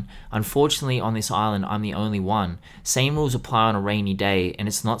sun. Unfortunately, on this island, I'm the only one. Same rules apply on a rainy day, and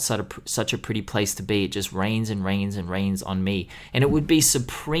it's not such a pretty place to be. It just rains and rains and rains on me." And it would be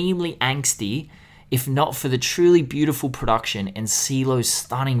supremely angsty if not for the truly beautiful production and CeeLo's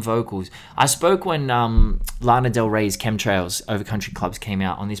stunning vocals. I spoke when Lana Del Rey's Chemtrails Over Country Clubs came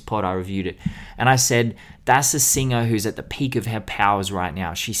out. On this pod, I reviewed it. And I said, that's a singer who's at the peak of her powers right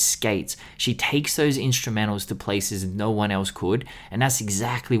now. She skates. She takes those instrumentals to places no one else could. And that's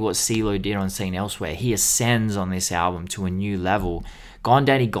exactly what CeeLo did on St. Elsewhere. He ascends on this album to a new level. Gone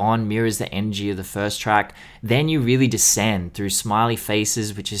Daddy Gone mirrors the energy of the first track. Then you really descend through Smiley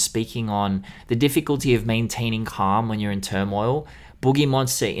Faces, which is speaking on the difficulty of maintaining calm when you're in turmoil. Boogie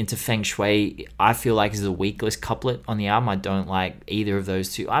Monster into Feng Shui, I feel like is the weakest couplet on the album. I don't like either of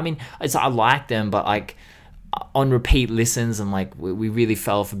those two. I mean, I like them, but like on repeat listens, I'm like, we really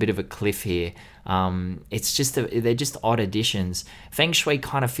fell off a bit of a cliff here. It's just they're just odd additions. Feng Shui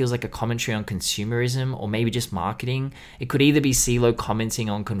kind of feels like a commentary on consumerism or maybe just marketing. It could either be CeeLo commenting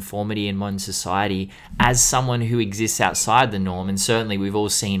on conformity in modern society as someone who exists outside the norm, and certainly we've all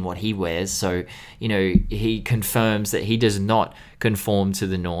seen what he wears, so he confirms that he does not conform to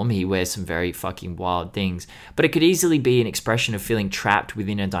the norm. He wears some very fucking wild things. But it could easily be an expression of feeling trapped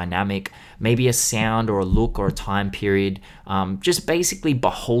within a dynamic, maybe a sound or a look or a time period, just basically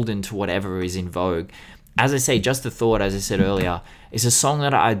beholden to whatever is in vogue. As I say, Just a Thought, as I said earlier, is a song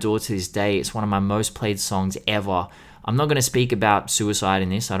that I adore to this day. It's one of my most played songs ever. I'm not going to speak about suicide in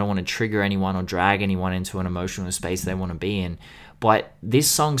this. I don't want to trigger anyone or drag anyone into an emotional space they want to be in. But this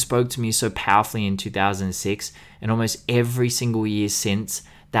song spoke to me so powerfully in 2006, and almost every single year since,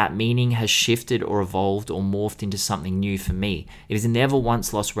 that meaning has shifted or evolved or morphed into something new for me. It has never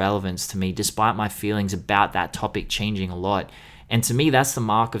once lost relevance to me, despite my feelings about that topic changing a lot. And to me, that's the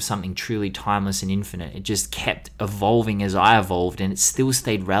mark of something truly timeless and infinite. It just kept evolving as I evolved, and it still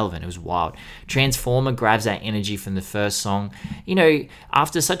stayed relevant. It was wild. Transformer grabs that energy from the first song.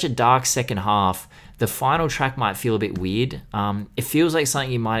 After such a dark second half, the final track might feel a bit weird. It feels like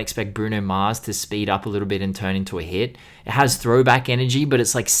something you might expect Bruno Mars to speed up a little bit and turn into a hit. It has throwback energy, but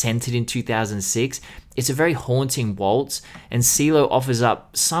it's like centered in 2006. It's a very haunting waltz, and CeeLo offers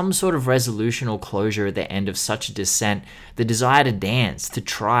up some sort of resolution or closure at the end of such a descent. The desire to dance, to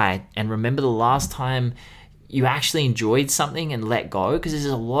try, and remember the last time you actually enjoyed something and let go, because there's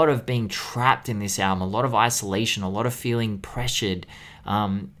a lot of being trapped in this album, a lot of isolation, a lot of feeling pressured.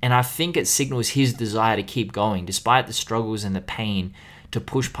 And I think it signals his desire to keep going, despite the struggles and the pain, to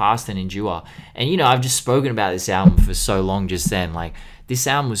push past and endure. And, I've just spoken about this album for so long just then. Like, this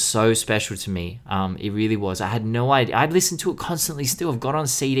album was so special to me. It really was. I had no idea. I'd listen to it constantly still. I've got on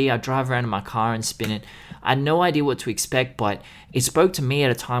CD. I drive around in my car and spin it. I had no idea what to expect, but it spoke to me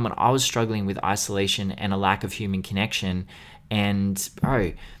at a time when I was struggling with isolation and a lack of human connection. And,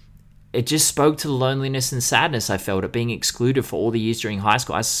 bro, it just spoke to the loneliness and sadness I felt at being excluded for all the years during high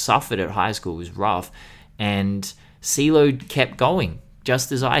school. I suffered at high school. It was rough. And CeeLo kept going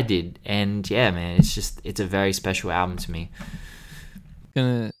just as I did. And yeah, man, it's a very special album to me.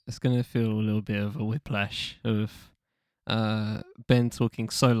 It's gonna feel a little bit of a whiplash of Ben talking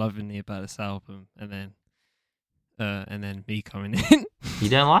so lovingly about this album, and then me coming in. You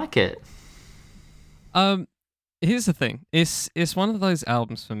don't like it? Here's the thing. It's one of those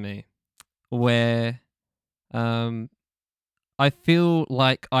albums for me where I feel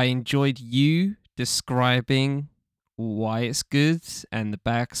like I enjoyed you describing why it's good and the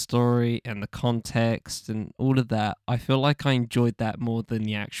backstory and the context and all of that. I feel like I enjoyed that more than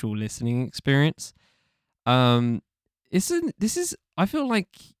the actual listening experience. Isn't this is I feel like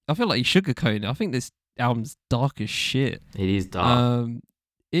you sugarcoating it. I think this album's dark as shit. It is dark.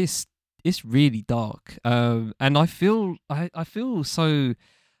 It's really dark. And I feel so.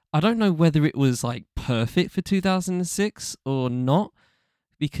 I don't know whether it was like perfect for 2006 or not,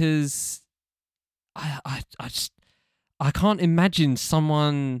 because I can't imagine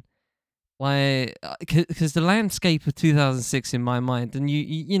someone like, because the landscape of 2006 in my mind, and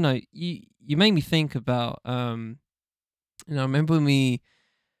you know you made me think about remember when we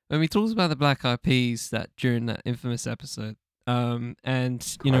talked about the Black Eyed Peas that during that infamous episode, and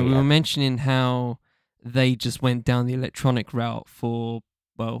we were mentioning how they just went down the electronic route for,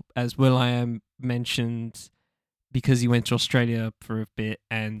 well, as Will.i.am mentioned, because he went to Australia for a bit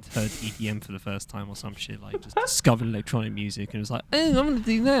and heard EDM for the first time or some shit, like just discovered electronic music and was like, I'm gonna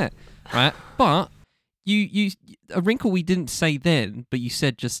do that, right? But you a wrinkle we didn't say then, but you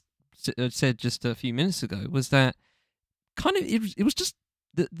said just a few minutes ago, was that kind of it was just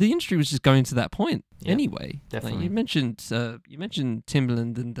the industry was just going to that point anyway. Definitely. Like you mentioned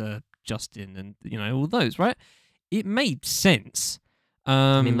Timbaland and Justin and all those, right? It made sense.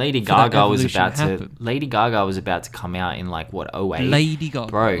 I mean, Lady Gaga was about to come out in like what, 08? Lady Gaga,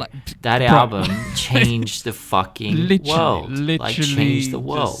 bro, that album changed the fucking world. Literally, like changed the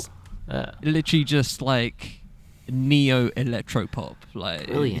world. Literally, just like neo electro pop. Like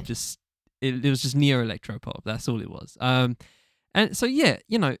brilliant. It was just neo electro pop. That's all it was. And so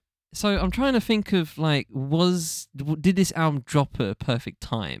so I'm trying to think of like, did this album drop at a perfect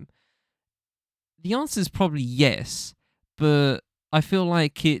time? The answer is probably yes, but I feel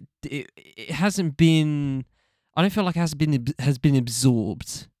like it hasn't been. I don't feel like it has been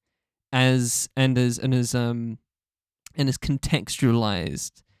absorbed as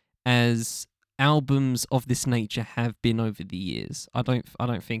contextualized as albums of this nature have been over the years. I don't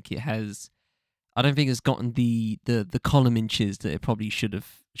think it has. I don't think it's gotten the column inches that it probably should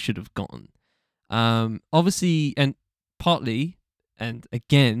have gotten. Obviously, and partly, and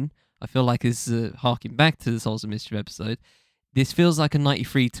again, I feel like it's harking back to the Souls of Mischief episode. This feels like a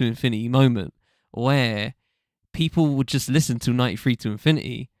 93 to Infinity moment where people would just listen to 93 to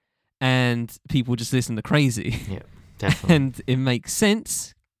Infinity and people just listen to Crazy. Yeah, definitely. And it makes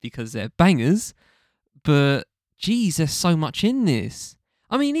sense because they're bangers, but geez, there's so much in this.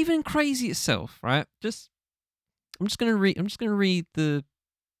 I mean, even Crazy itself, right? I'm just gonna read the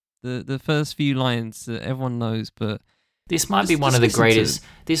first few lines that everyone knows, but this might be one of the greatest.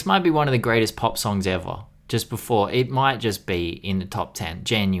 This might be one of the greatest pop songs ever. Just before, it might just be in the top 10.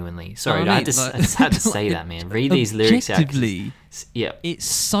 Genuinely, sorry, I just had to say that, man. Read these lyrics out. Yeah, it's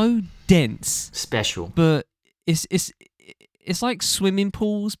so dense, special, but it's like swimming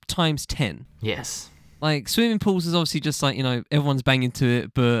pools times 10. Yes, like swimming pools is obviously just like everyone's banging to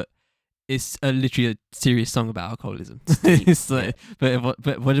it, but it's literally a serious song about alcoholism. It's like,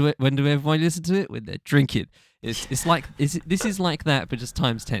 but when do everyone listen to it? When they're drinking. This is like that, but just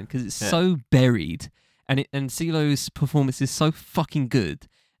times 10 because it's so buried. And CeeLo's performance is so fucking good,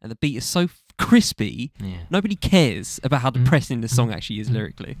 and the beat is so crispy. Yeah. Nobody cares about how depressing the song actually is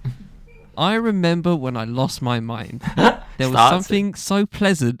lyrically. I remember when I lost my mind. There was something so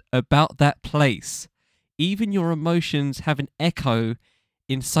pleasant about that place. Even your emotions have an echo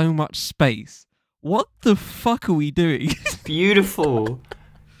in so much space. What the fuck are we doing? Beautiful.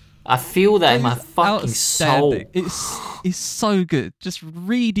 I feel that in my fucking soul. It's so good. Just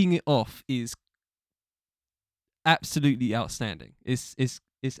reading it off is absolutely outstanding. It's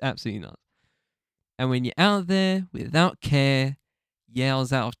absolutely nuts. And when you're out there without care, I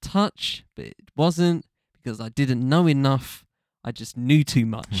was out of touch, but it wasn't because I didn't know enough. I just knew too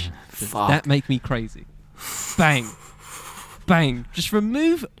much. That make me crazy. Bang, bang. Just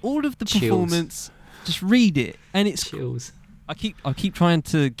remove all of the performance. Just read it, and it's chills. I keep trying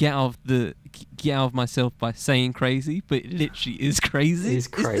to get out of myself by saying crazy, but it literally is crazy. It's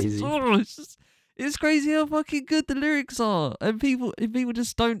crazy. It's crazy how fucking good the lyrics are, and people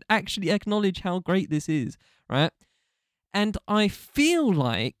just don't actually acknowledge how great this is, right? And I feel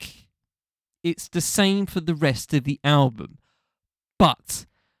like it's the same for the rest of the album, but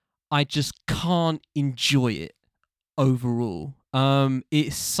I just can't enjoy it overall.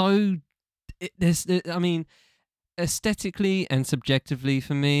 It's so I mean, aesthetically and subjectively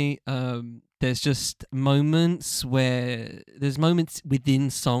for me, there's just moments where there's moments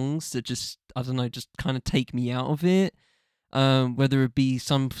within songs that just, I don't know, just kind of take me out of it. Whether it be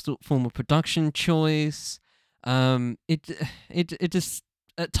some sort form of production choice, it just,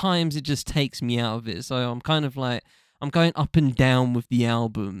 at times it just takes me out of it. So I'm kind of like, I'm going up and down with the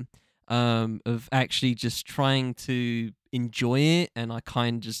album, of actually just trying to enjoy it, and I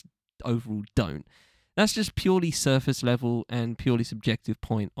kind of just overall don't. That's just purely surface level and purely subjective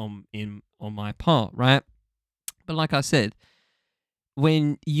point on my part, right? But like I said,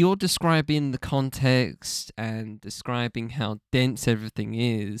 when you're describing the context and describing how dense everything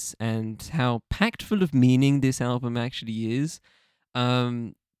is and how packed full of meaning this album actually is,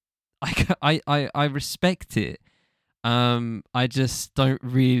 um, I respect it. I just don't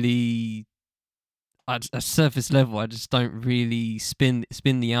really, at surface level, I just don't really spin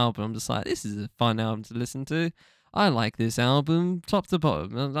the album. I'm just like, this is a fun album to listen to. I like this album top to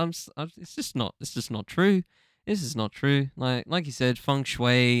bottom. It's just not true. This is not true. Like you said, Feng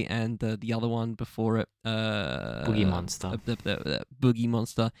Shui and the other one before it, Boogie Monster. Boogie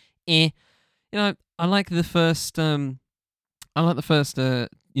Monster. You know, I like the first. I like the first.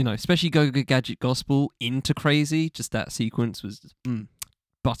 Especially Go Go Gadget Gospel into Crazy. Just that sequence was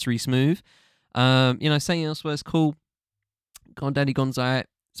buttery smooth. Saying Elsewhere is cool. Gone Daddy Gone's alright.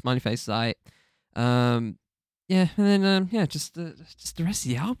 Smiley Face is alright. And then just the rest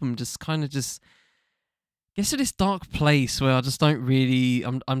of the album just kind of just gets to this dark place where I just don't really.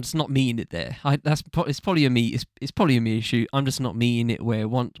 I'm just not meeting it there. It's probably a me. It's probably a me issue. I'm just not meeting it where it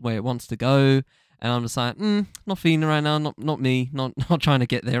wants to go. And I'm just like, not feeling it right now. Not me. Not trying to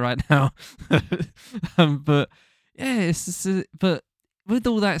get there right now. But yeah, it's just, but with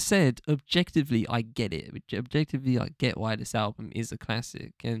all that said, objectively, I get it. Objectively, I get why this album is a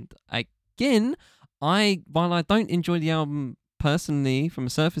classic. And again, while I don't enjoy the album personally from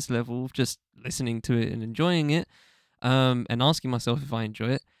a surface level, just listening to it and enjoying it, and asking myself if I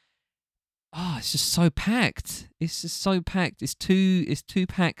enjoy it, it's just so packed. It's just so packed. It's too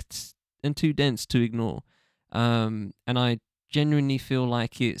packed and too dense to ignore. And I genuinely feel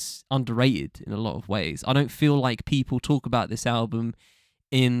like it's underrated in a lot of ways. I don't feel like people talk about this album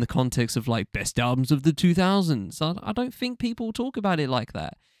in the context of like best albums of the 2000s. I don't think people talk about it like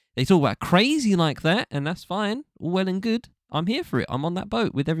that. They talk about Crazy like that, and that's fine, all well and good. I'm here for it. I'm on that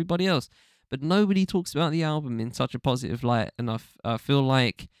boat with everybody else. But nobody talks about the album in such a positive light, and I feel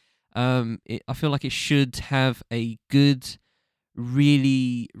like it should have a good,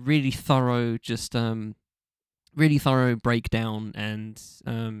 really, really thorough, just really thorough breakdown. And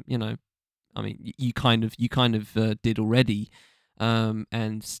I mean, you kind of did already,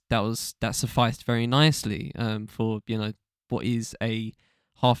 and that sufficed very nicely, for what is a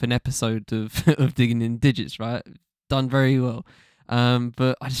half an episode of of digging in digits, right? Done very well.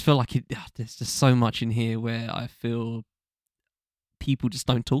 But I just feel like there's just so much in here where I feel people just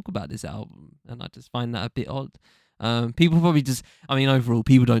don't talk about this album, and I just find that a bit odd. People probably just, I mean, overall,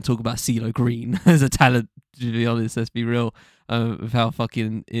 people don't talk about CeeLo Green as a talent. To be honest, let's be real, of how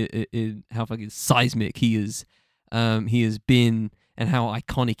fucking how fucking seismic he has been, and how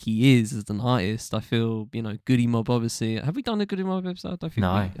iconic he is as an artist. I feel, Goody Mob, obviously. Have we done a Goody Mob episode? I think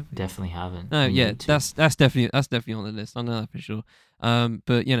No, definitely haven't. No, yeah, that's definitely on the list. I know that for sure.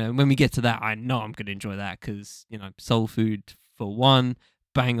 But when we get to that, I know I'm gonna enjoy that because Soul Food for one,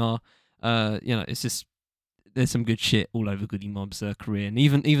 banger. It's just, there's some good shit all over Goody Mob's career, and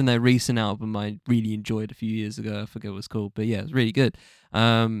even their recent album I really enjoyed a few years ago. I forget what it's called, but yeah, it's really good.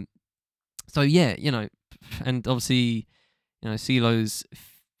 So yeah, and obviously, CeeLo's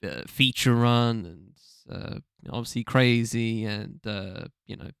feature run, and obviously Crazy, and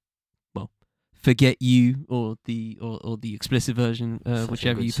well, Forget You, or the explicit version,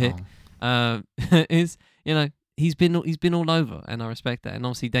 whichever you pick, is he's been all over, and I respect that. And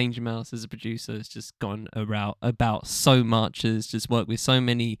obviously Danger Mouse as a producer has just gone about so much, has just worked with so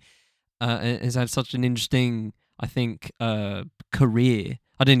many, has had such an interesting, I think, career.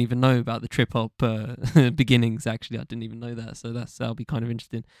 I didn't even know about the trip hop beginnings. Actually, I didn't even know that, so that'll be kind of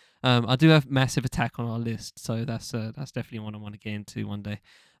interesting. I do have Massive Attack on our list, so that's definitely one I want to get into one day.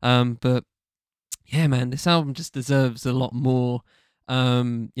 But yeah, man, this album just deserves a lot more.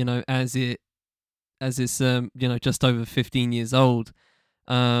 As it's just over 15 years old.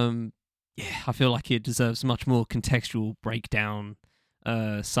 I feel like it deserves much more contextual breakdown.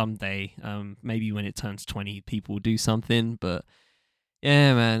 Someday, maybe when it turns 20, people will do something. But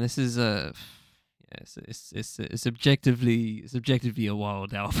yeah, man, this is It's objectively a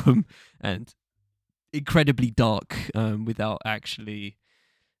wild album and incredibly dark, without actually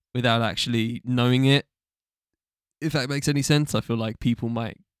knowing it. If that makes any sense, I feel like people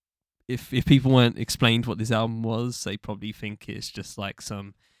might, if people weren't explained what this album was, they probably think it's just like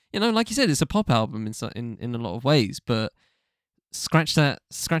some, like you said, it's a pop album in a lot of ways, but scratch that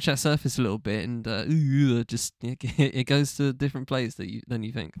surface a little bit, and just it goes to a different place than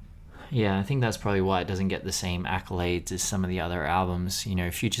you think. Yeah, I think that's probably why it doesn't get the same accolades as some of the other albums.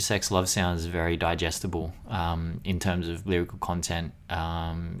 Future Sex Love Sounds is very digestible in terms of lyrical content. Take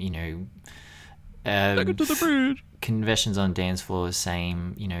it to the bridge. Confessions on Dance Floor,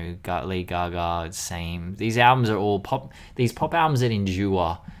 same. Lady Gaga, same. These albums are all pop. These pop albums that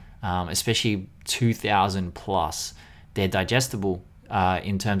endure, especially 2000 plus, they're digestible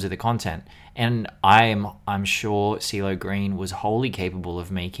in terms of the content. And I'm sure CeeLo Green was wholly capable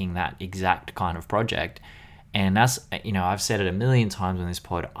of making that exact kind of project. And that's, I've said it a million times on this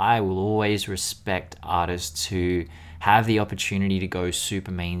pod, I will always respect artists who have the opportunity to go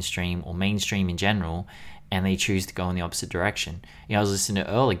super mainstream or mainstream in general, and they choose to go in the opposite direction. I was listening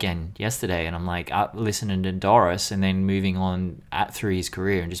to Earl again yesterday, and I'm like, listening to Doris, and then moving on through his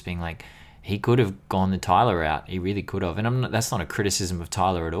career and just being like, he could have gone the Tyler route. He really could have. And that's not a criticism of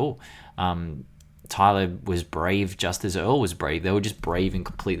Tyler at all. Tyler was brave just as Earl was brave. They were just brave in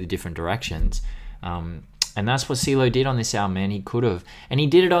completely different directions. And that's what CeeLo did on this album, man. He could have. And he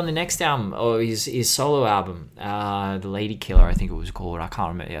did it on the next album, or his solo album, The Lady Killer, I think it was called. I can't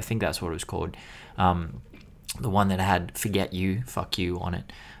remember. I think that's what it was called. The one that had Forget You, Fuck You on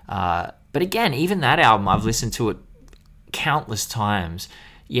it. But again, even that album, I've listened to it countless times.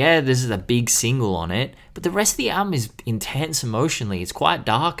 Yeah, this is a big single on it, but the rest of the album is intense emotionally. It's quite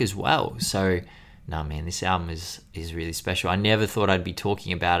dark as well. So, no, man, this album is really special. I never thought I'd be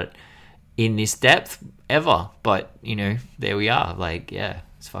talking about it in this depth ever, but, there we are. Like, yeah,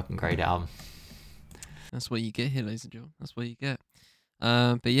 it's a fucking great album. That's what you get here, ladies and gentlemen. That's what you get.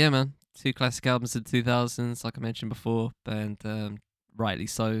 But yeah, man, 2 classic albums in the 2000s, like I mentioned before, and rightly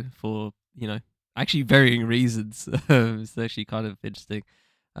so for, actually varying reasons. It's actually kind of interesting.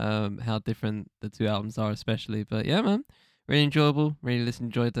 How different the 2 albums are, especially. But yeah, man, really enjoyable. Really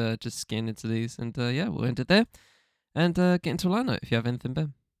enjoyed just scanning into these, and yeah, we'll end it there and get into a line note if you have anything,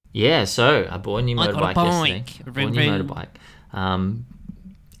 Ben. Yeah, so I bought a new motorbike yesterday. I bought a new motorbike, and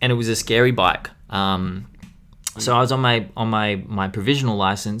it was a scary bike. So I was on my provisional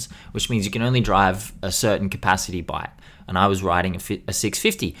license, which means you can only drive a certain capacity bike, and I was riding a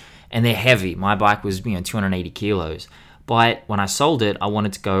 650, and they're heavy. My bike was 280 kilos. But when I sold it, I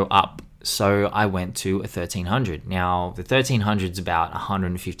wanted to go up. So I went to a 1300. Now, the 1300 is about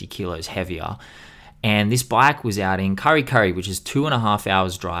 150 kilos heavier. And this bike was out in Kurri Kurri, which is 2.5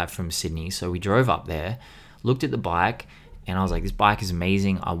 hours drive from Sydney. So we drove up there, looked at the bike, and I was like, this bike is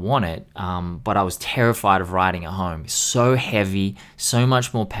amazing. I want it. But I was terrified of riding at home. It's so heavy, so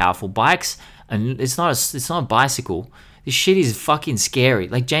much more powerful. Bikes, and it's not a bicycle. This shit is fucking scary.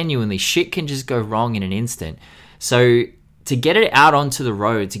 Like, genuinely, shit can just go wrong in an instant. So to get it out onto the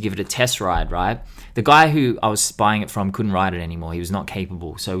road to give it a test ride, right? The guy who I was buying it from couldn't ride it anymore. He was not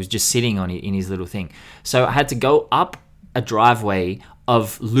capable. So it was just sitting in his little thing. So I had to go up a driveway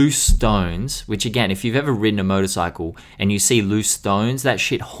of loose stones, which again, if you've ever ridden a motorcycle and you see loose stones, that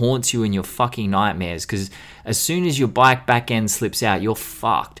shit haunts you in your fucking nightmares, because as soon as your bike back end slips out, you're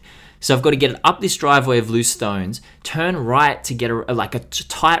fucked. So I've got to get up this driveway of loose stones, turn right to get a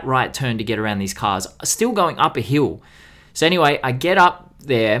tight right turn to get around these cars, still going up a hill. So anyway, I get up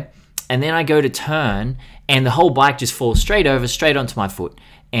there, and then I go to turn, and the whole bike just falls straight onto my foot.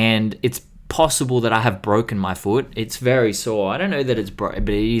 And it's possible that I have broken my foot. It's very sore. I don't know that it's broken,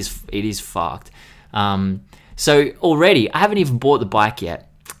 but it is fucked. So already, I haven't even bought the bike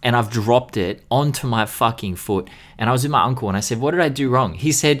yet, and I've dropped it onto my fucking foot. And I was with my uncle, and I said, what did I do wrong?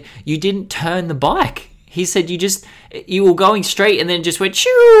 He said, you didn't turn the bike. He said, you were going straight and then just went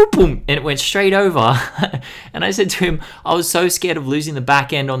shoo, boom, and it went straight over. And I said to him, I was so scared of losing the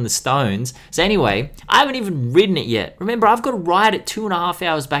back end on the stones. So anyway, I haven't even ridden it yet. Remember, I've got to ride it 2.5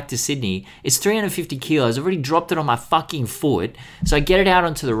 hours back to Sydney. It's 350 kilos. I've already dropped it on my fucking foot. So I get it out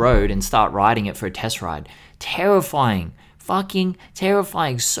onto the road and start riding it for a test ride. Terrifying. Fucking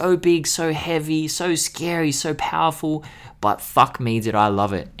terrifying. So big, so heavy, so scary, so powerful. But fuck me, did I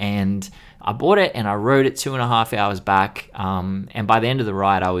love it. And I bought it and I rode it 2.5 hours back. And by the end of the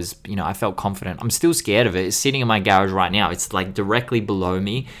ride, I felt confident. I'm still scared of it. It's sitting in my garage right now. It's like directly below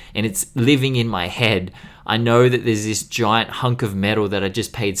me and it's living in my head. I know that there's this giant hunk of metal that I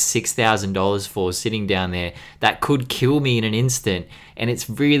just paid $6,000 for sitting down there that could kill me in an instant. And it's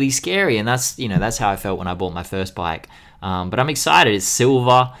really scary. And that's how I felt when I bought my first bike. But I'm excited. It's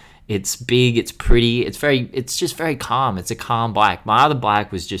silver. It's big, it's pretty, it's just very calm. It's a calm bike. My other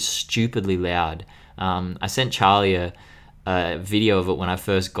bike was just stupidly loud. I sent Charlie a video of it when I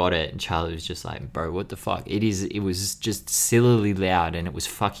first got it, and Charlie was just like, bro, what the fuck? It was just sillily loud, and it was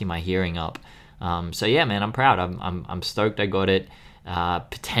fucking my hearing up. So yeah, man, I'm proud. I'm stoked I got it.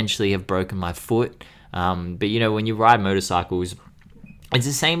 Potentially have broken my foot. But when you ride motorcycles, it's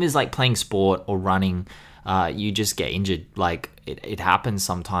the same as like playing sport or running. You just get injured. Like it happens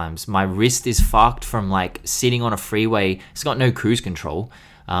sometimes. My wrist is fucked from like sitting on a freeway. It's got no cruise control.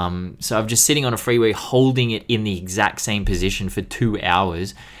 So I'm just sitting on a freeway holding it in the exact same position for 2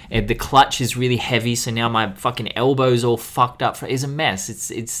 hours. And the clutch is really heavy. So now my fucking elbow's all fucked up. It's a mess.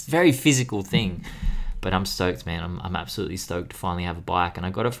 It's a very physical thing. But I'm stoked, man. I'm absolutely stoked to finally have a bike. And I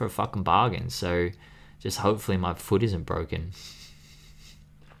got it for a fucking bargain. So just hopefully my foot isn't broken.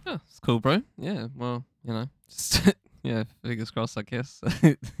 Oh, it's cool, bro. Yeah, well, just yeah, fingers crossed, I guess.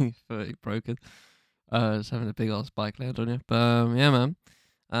 For it broken. Just having a big ass bike land on you. But yeah, man.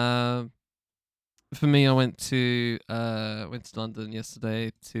 For me, I went to London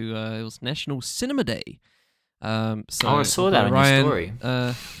yesterday to it was National Cinema Day. So I saw that on Ryan, your story.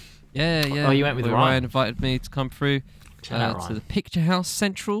 Yeah. Oh, you went with Ryan. Ryan invited me to come through Shout out, to the Picture House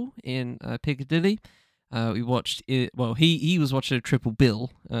Central in Piccadilly. We watched it. Well, he was watching a triple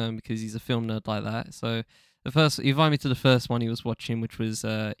bill because he's a film nerd like that. So he invited me to the first one he was watching, which was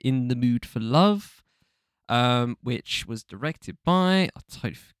In the Mood for Love, which was directed by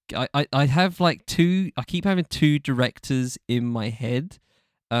I have like two. I keep having two directors in my head,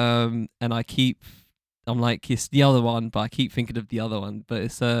 and I'm like it's the other one, but I keep thinking of the other one. But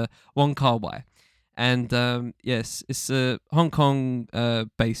it's Wong Kar-wai, and yes, it's a Hong Kong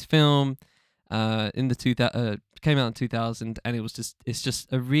based film. In the came out in 2000, and it's just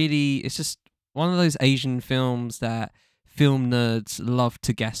one of those Asian films that film nerds love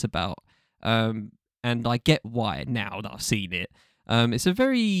to guess about. And I get why now that I've seen it.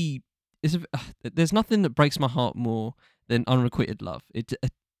 There's nothing that breaks my heart more than unrequited love. It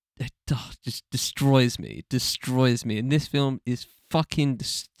just destroys me. It destroys me. And this film is fucking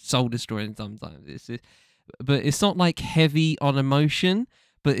soul destroying sometimes. But it's not like heavy on emotion.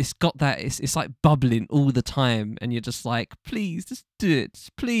 But it's got that, it's like bubbling all the time, and you're just like, please, just do it,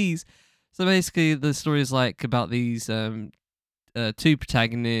 just please. So basically, the story is like about these two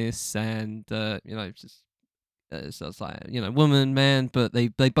protagonists, and just so it's like woman, man, but they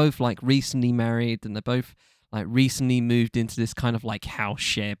both like recently married, and they both like recently moved into this kind of like house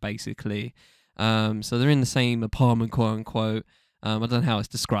share, basically. So they're in the same apartment, quote unquote. I don't know how it's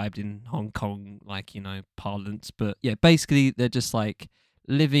described in Hong Kong, like parlance, but yeah, basically they're just like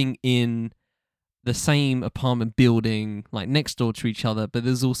living in the same apartment building, like next door to each other, but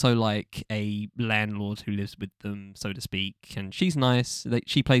there's also like a landlord who lives with them, so to speak, and she's nice.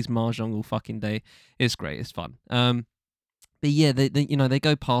 She plays mahjong all fucking day. It's great. It's fun. But yeah, they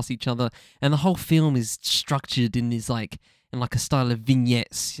go past each other, and the whole film is structured in a style of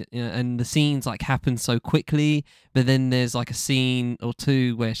vignettes, and the scenes like happen so quickly, but then there's like a scene or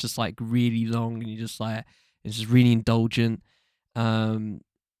two where it's just like really long, and you just like it's just really indulgent.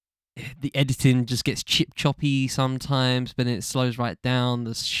 The editing just gets chip choppy sometimes, but then it slows right down.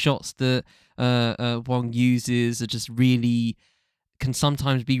 The shots that Wong uses are just really can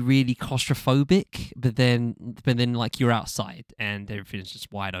sometimes be really claustrophobic, but then like you're outside and everything's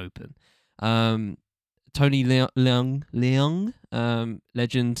just wide open. Tony Leung,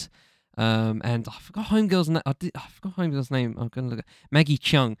 legend, and I forgot Homegirl's name. I forgot Homegirl's name. I'm gonna look at Maggie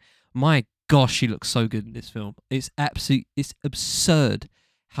Cheung. My gosh, she looks so good in this film. It's absurd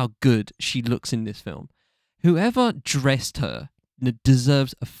how good she looks in this film. Whoever dressed her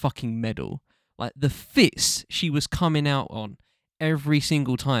deserves a fucking medal. Like the fits she was coming out on every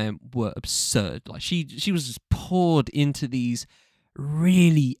single time were absurd. Like she was just poured into these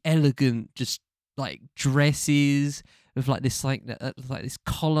really elegant, just like dresses with like this this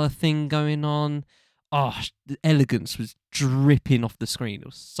collar thing going on. Oh, the elegance was dripping off the screen. It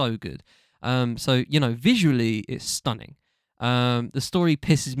was so good. So visually it's stunning. The story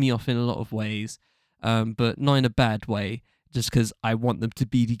pisses me off in a lot of ways, but not in a bad way. Just because I want them to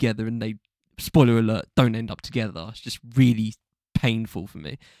be together, and they, spoiler alert, don't end up together. It's just really painful for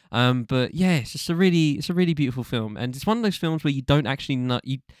me. But yeah, it's a really beautiful film, and it's one of those films where you don't actually know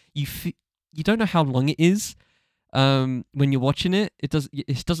you don't know how long it is. When you're watching it, it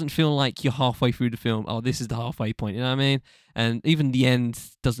doesn't feel like you're halfway through the film. Oh, this is the halfway point. You know what I mean? And even the end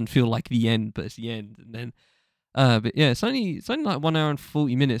doesn't feel like the end, but it's the end. And then, but yeah, it's only like 1 hour and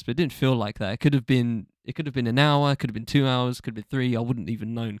 40 minutes, but it didn't feel like that. It could have been an hour, it could have been 2 hours, could have been 3. I wouldn't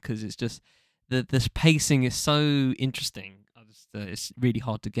even known because it's just this pacing is so interesting. It's really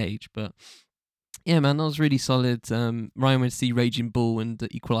hard to gauge, but yeah, man, that was really solid. Ryan went to see Raging Bull and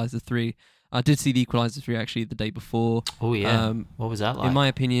Equalizer 3. I did see the Equalizer 3 actually the day before. Oh yeah. What was that like? In my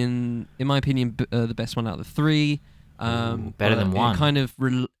opinion, the best one out of the 3. Better than 1.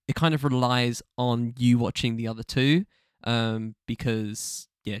 It kind of relies on you watching the other 2, because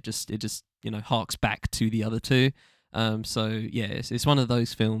it just harks back to the other 2. So yeah, it's one of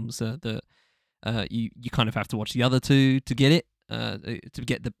those films that you kind of have to watch the other 2 to get it,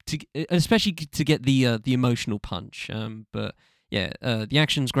 especially to get the emotional punch. But yeah, the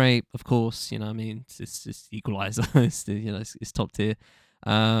action's great, of course. You know, what I mean, it's Equalizer. It's top tier.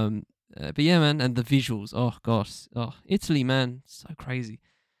 But yeah, man, and the visuals. Oh gosh, Italy, man, so crazy,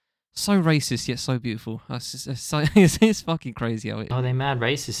 so racist yet so beautiful. It's fucking crazy how it. Oh, they mad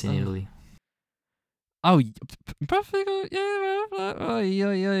racist in Italy. Oh, yeah, oh yeah.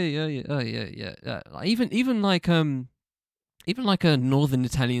 Even like northern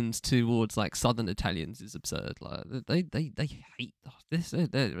Italians towards like southern Italians is absurd. Like they hate this. They're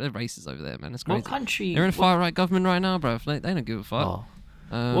racist over there, man. It's crazy. What country? They're in a far right government right now, bro. They don't give a fuck.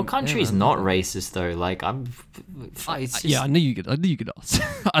 What country is not racist though? Like I knew you could ask.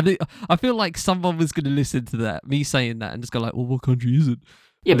 I feel like someone was gonna listen to that, me saying that, and just go like, "Well, what country is it?"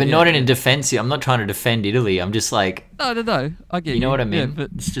 Yeah, but not in a defensive. I'm not trying to defend Italy. I'm just like, no. I get you. You know what I mean? Yeah, but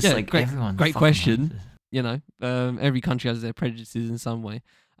it's just like everyone. Great question. You know, every country has their prejudices in some way.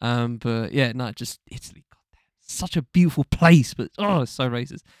 But yeah, no, just Italy. God damn, such a beautiful place, but it's so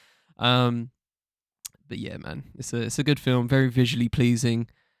racist. But yeah, man, it's a good film, very visually pleasing.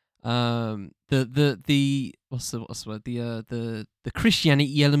 The what's the word? The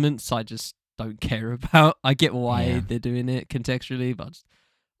Christianity elements I just don't care about. I get why they're doing it contextually, but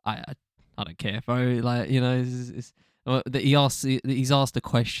I don't care, bro. Like, you know, he's asked a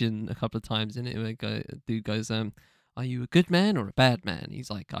question a couple of times in it where dude goes, are you a good man or a bad man? He's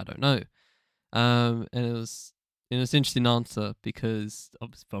like, I don't know. And it was an interesting answer because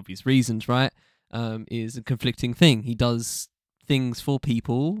for obvious reasons, right? Is a conflicting thing. He does things for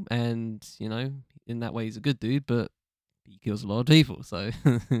people, and you know, in that way, he's a good dude, but he kills a lot of people. So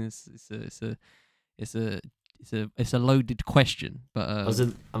it's a loaded question. But I'm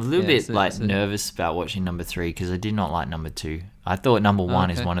a little bit nervous about watching number 3 because I did not like number 2. I thought number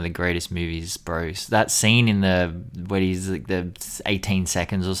 1 is one of the greatest movies, bro. So that scene in where he's like the 18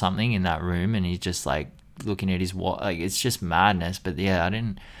 seconds or something in that room, and he's just like looking at his watch, like it's just madness. But yeah, I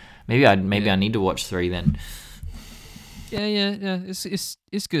didn't. Maybe I need to watch 3 then. Yeah. It's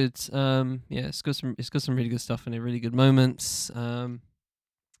good. It's got some really good stuff in it, really good moments.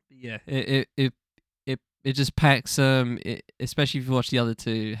 Yeah, it just packs. Especially if you watch the other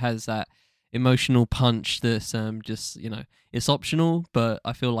 2, has that emotional punch that's just, you know, it's optional, but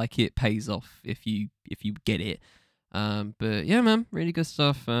I feel like it pays off if you get it. But yeah, man, really good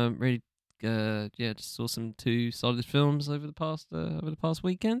stuff. Just saw some 2 solid films over the past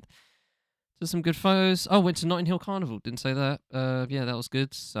weekend. Just some good photos. Oh, went to Notting Hill Carnival. Didn't say that. Yeah, that was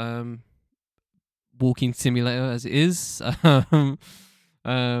good. Walking simulator as it is. But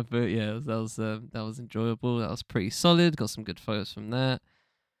yeah, that was enjoyable. That was pretty solid. Got some good photos from that.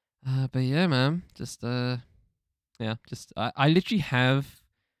 But yeah, man, I literally have,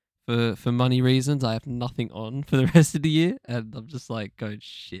 for money reasons, I have nothing on for the rest of the year, and I'm just like going,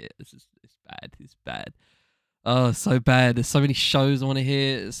 shit, it's bad. Oh, so bad. There's so many shows I want to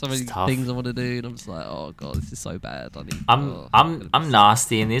hear. There's so many things I want to do, and I'm just like, oh god, this is so bad. I'm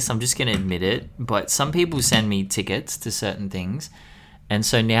nasty in this. I'm just gonna admit it. But some people send me tickets to certain things, and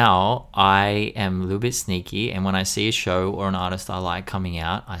so now I am a little bit sneaky. And when I see a show or an artist I like coming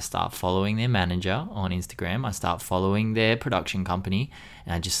out, I start following their manager on Instagram. I start following their production company,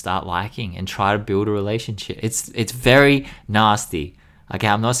 and I just start liking and try to build a relationship. It's very nasty. Okay,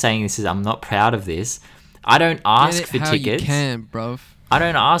 I'm not saying I'm not proud of this. I don't ask for tickets. You can, bruv. I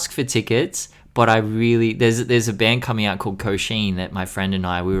don't ask for tickets, but I really there's a band coming out called Kosheen that my friend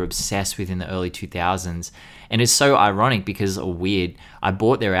and we were obsessed with in the early 2000s, and it's so ironic because weird. I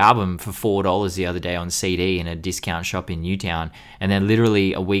bought their album for $4 the other day on CD in a discount shop in Newtown, and then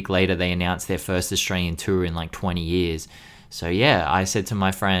literally a week later they announced their first Australian tour in like 20 years. So yeah, I said to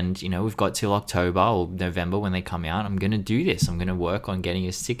my friend, you know, we've got till October or November when they come out. I'm gonna do this. I'm gonna work on getting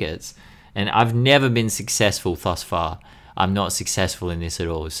us tickets. And I've never been successful thus far. I'm not successful in this at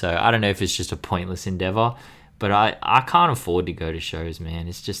all. So I don't know if it's just a pointless endeavor, but I can't afford to go to shows, man.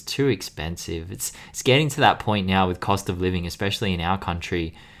 It's just too expensive. It's getting to that point now with cost of living, especially in our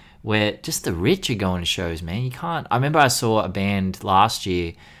country, where just the rich are going to shows, man. You can't. I remember I saw a band last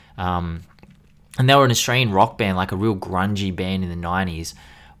year, and they were an Australian rock band, like a real grungy band in the 90s.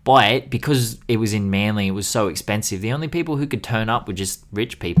 But because it was in Manly, it was so expensive. The only people who could turn up were just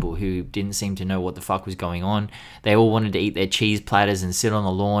rich people who didn't seem to know what the fuck was going on. They all wanted to eat their cheese platters and sit on the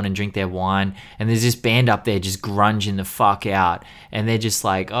lawn and drink their wine. And there's this band up there just grunging the fuck out. And they're just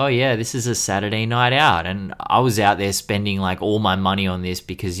like, oh yeah, this is a Saturday night out. And I was out there spending like all my money on this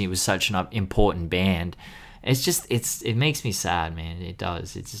because it was such an important band. It makes me sad, man. It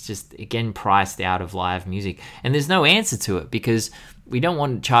does. It's just again priced out of live music, and there's no answer to it because we don't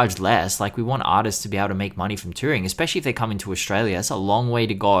want to charge less. Like, we want artists to be able to make money from touring, especially if they come into Australia. That's a long way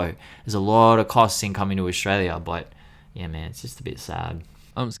to go. There's a lot of costs in coming to Australia, but yeah, man, it's just a bit sad.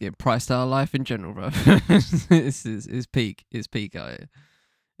 I'm just getting priced out of life in general, bro. It's peak. It's peak out here.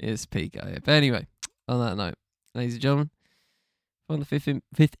 It's peak out here. But anyway, on that note, ladies and gentlemen, on the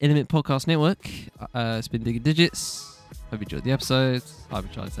Fifth Element Podcast Network, it's been Digging Digits. Hope you enjoyed the episode. I've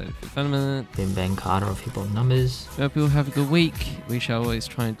been trying to say the Fifth Element. Been Ben Carter of Hip Hop Numbers. Hope you all have a good week. We shall always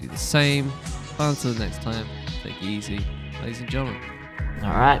try and do the same. But until next time, take it easy, ladies and gentlemen.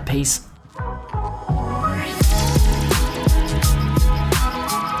 All right, peace.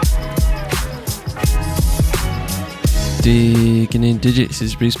 Digging in Digits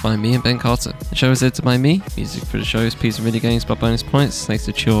is produced by me and Ben Carter. The show is edited by me. Music for the show is Peace and Video Games by Bonus Points. Thanks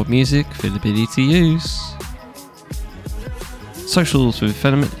to Chill Music for the ability to use. Socials for Fifth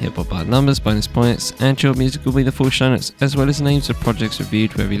Element, Hip Hop by Numbers, Bonus Points, and Chill Music will be the full show notes, as well as the names of projects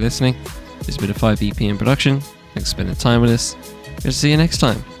reviewed wherever you're listening. This has been a 5EPM production. Thanks for spending time with us. We'll see you next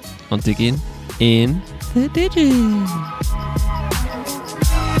time on Digging in the Digits.